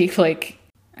to be like,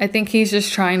 I think he's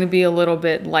just trying to be a little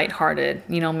bit lighthearted,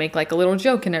 you know, make like a little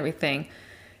joke and everything.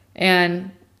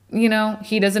 And, you know,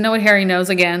 he doesn't know what Harry knows.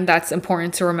 Again, that's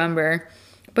important to remember.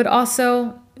 But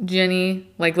also, Ginny,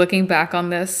 like looking back on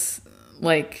this,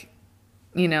 like,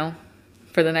 you know,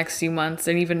 for the next few months,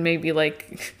 and even maybe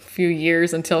like few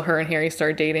years until her and Harry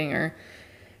start dating or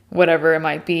whatever it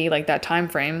might be, like that time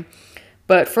frame.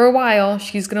 But for a while,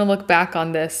 she's going to look back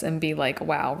on this and be like,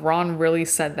 wow, Ron really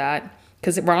said that.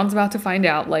 Because Ron's about to find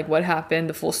out like what happened,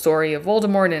 the full story of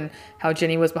Voldemort and how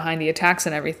Ginny was behind the attacks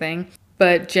and everything.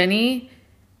 But Ginny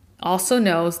also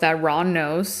knows that Ron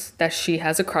knows that she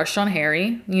has a crush on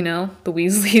Harry. You know, the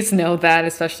Weasleys know that,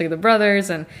 especially the brothers.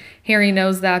 And Harry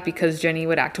knows that because Ginny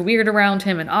would act weird around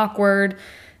him and awkward.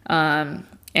 And,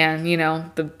 you know,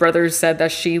 the brothers said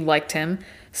that she liked him.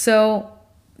 So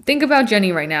think about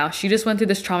Ginny right now. She just went through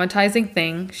this traumatizing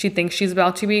thing. She thinks she's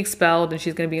about to be expelled and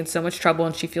she's going to be in so much trouble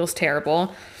and she feels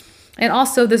terrible. And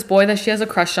also this boy that she has a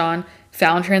crush on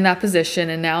found her in that position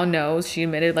and now knows. She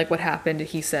admitted like what happened.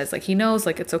 He says like he knows,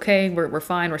 like it's okay. We're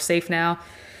fine. We're safe now.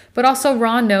 But also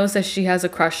Ron knows that she has a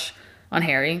crush on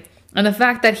Harry. And the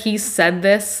fact that he said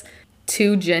this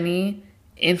to Ginny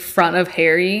in front of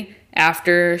Harry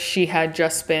after she had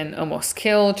just been almost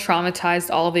killed, traumatized,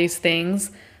 all these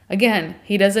things. Again,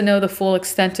 he doesn't know the full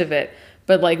extent of it,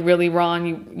 but like really,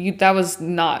 Ron, you that was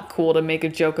not cool to make a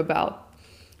joke about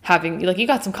having, like, you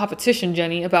got some competition,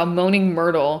 Ginny, about moaning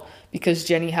Myrtle because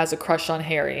Ginny has a crush on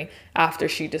Harry after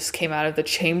she just came out of the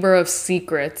Chamber of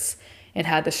Secrets and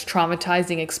had this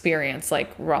traumatizing experience.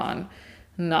 Like, Ron,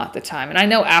 not the time. And I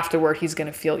know afterward he's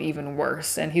going to feel even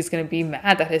worse and he's going to be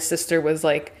mad that his sister was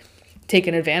like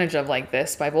taken advantage of like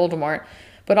this by Voldemort.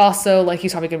 But also, like,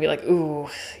 he's probably going to be like, ooh,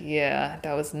 yeah,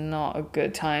 that was not a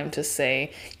good time to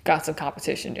say, got some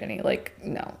competition, Ginny. Like,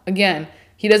 no. Again,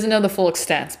 he doesn't know the full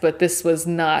extent, but this was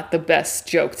not the best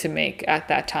joke to make at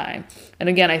that time. And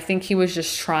again, I think he was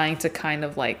just trying to kind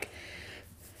of, like,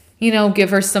 you know, give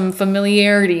her some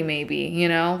familiarity maybe, you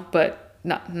know? But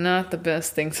not the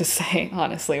best thing to say,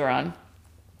 honestly, Ron.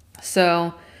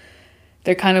 So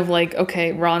they're kind of like,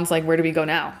 okay, Ron's like, where do we go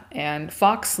now? And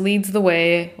Fox leads the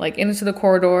way, like, into the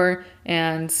corridor,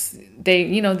 and they,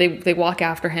 you know, they walk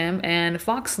after him, and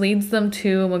Fox leads them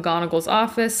to McGonagall's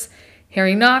office.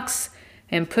 Harry knocks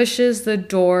and pushes the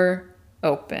door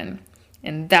open,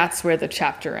 and that's where the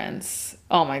chapter ends.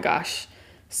 Oh my gosh.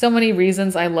 So many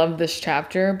reasons I love this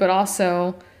chapter, but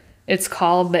also it's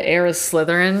called The Heir of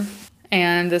Slytherin.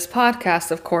 And this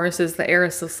podcast, of course, is the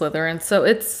Heiress of Slytherin. So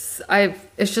it's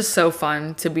just so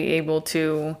fun to be able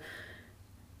to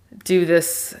do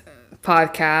this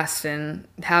podcast and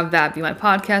have that be my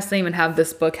podcast name and have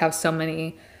this book have so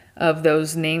many of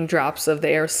those name drops of the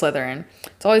Heir of Slytherin.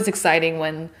 It's always exciting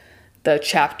when the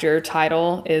chapter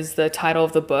title is the title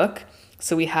of the book.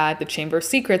 So we had the Chamber of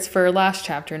Secrets for last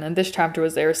chapter, and then this chapter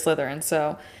was the Heir of Slytherin.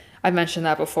 So I've mentioned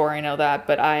that before, I know that,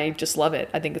 but I just love it.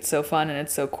 I think it's so fun and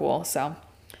it's so cool. So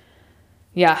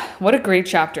yeah, what a great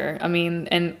chapter. I mean,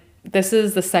 and this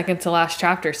is the second to last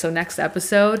chapter. So next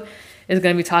episode is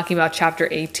going to be talking about chapter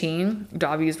 18,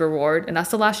 Dobby's Reward. And that's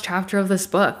the last chapter of this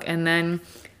book. And then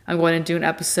I'm going to do an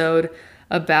episode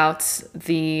about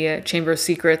the Chamber of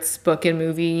Secrets book and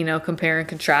movie, you know, compare and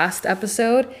contrast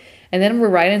episode. And then we're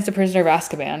right into Prisoner of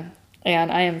Azkaban.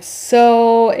 And I am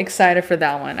so excited for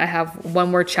that one. I have one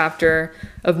more chapter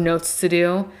of notes to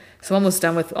do. So I'm almost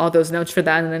done with all those notes for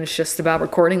that. And then it's just about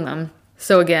recording them.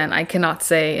 So again, I cannot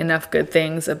say enough good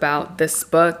things about this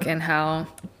book and how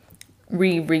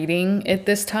rereading it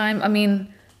this time. I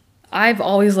mean, I've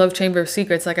always loved Chamber of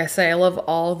Secrets. Like I say, I love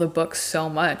all the books so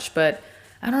much. But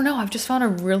I don't know. I've just found a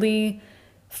really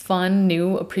fun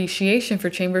new appreciation for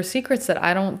Chamber of Secrets that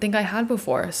I don't think I had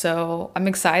before. So I'm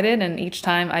excited, and each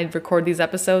time I record these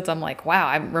episodes, I'm like, wow,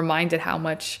 I'm reminded how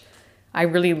much I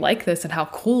really like this and how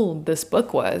cool this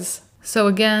book was. So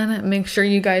again, make sure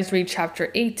you guys read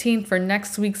chapter 18 for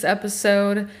next week's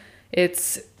episode.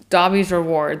 It's Dobby's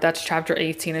Reward. That's chapter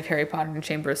 18 of Harry Potter and the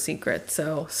Chamber of Secrets.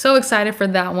 So excited for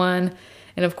that one.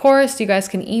 And of course, you guys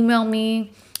can email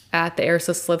me at the Heiress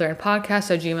of Slytherin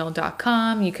podcast at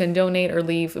gmail.com. You can donate or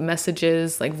leave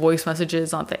messages, like voice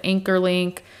messages, on the Anchor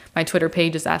link. My Twitter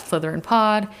page is at Slytherin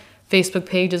Pod. Facebook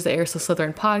page is the Heiress of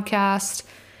Slytherin podcast.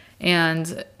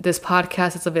 And this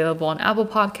podcast is available on Apple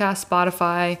Podcasts,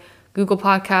 Spotify, Google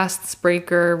Podcasts,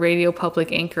 Breaker, Radio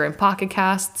Public, Anchor, and Pocket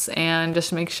Casts. And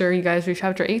just make sure you guys read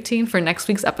chapter 18 for next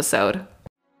week's episode.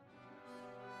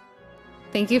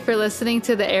 Thank you for listening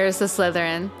to the Heiress of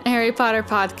Slytherin, a Harry Potter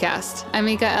podcast. I'm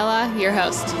Mikaela, your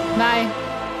host. Bye.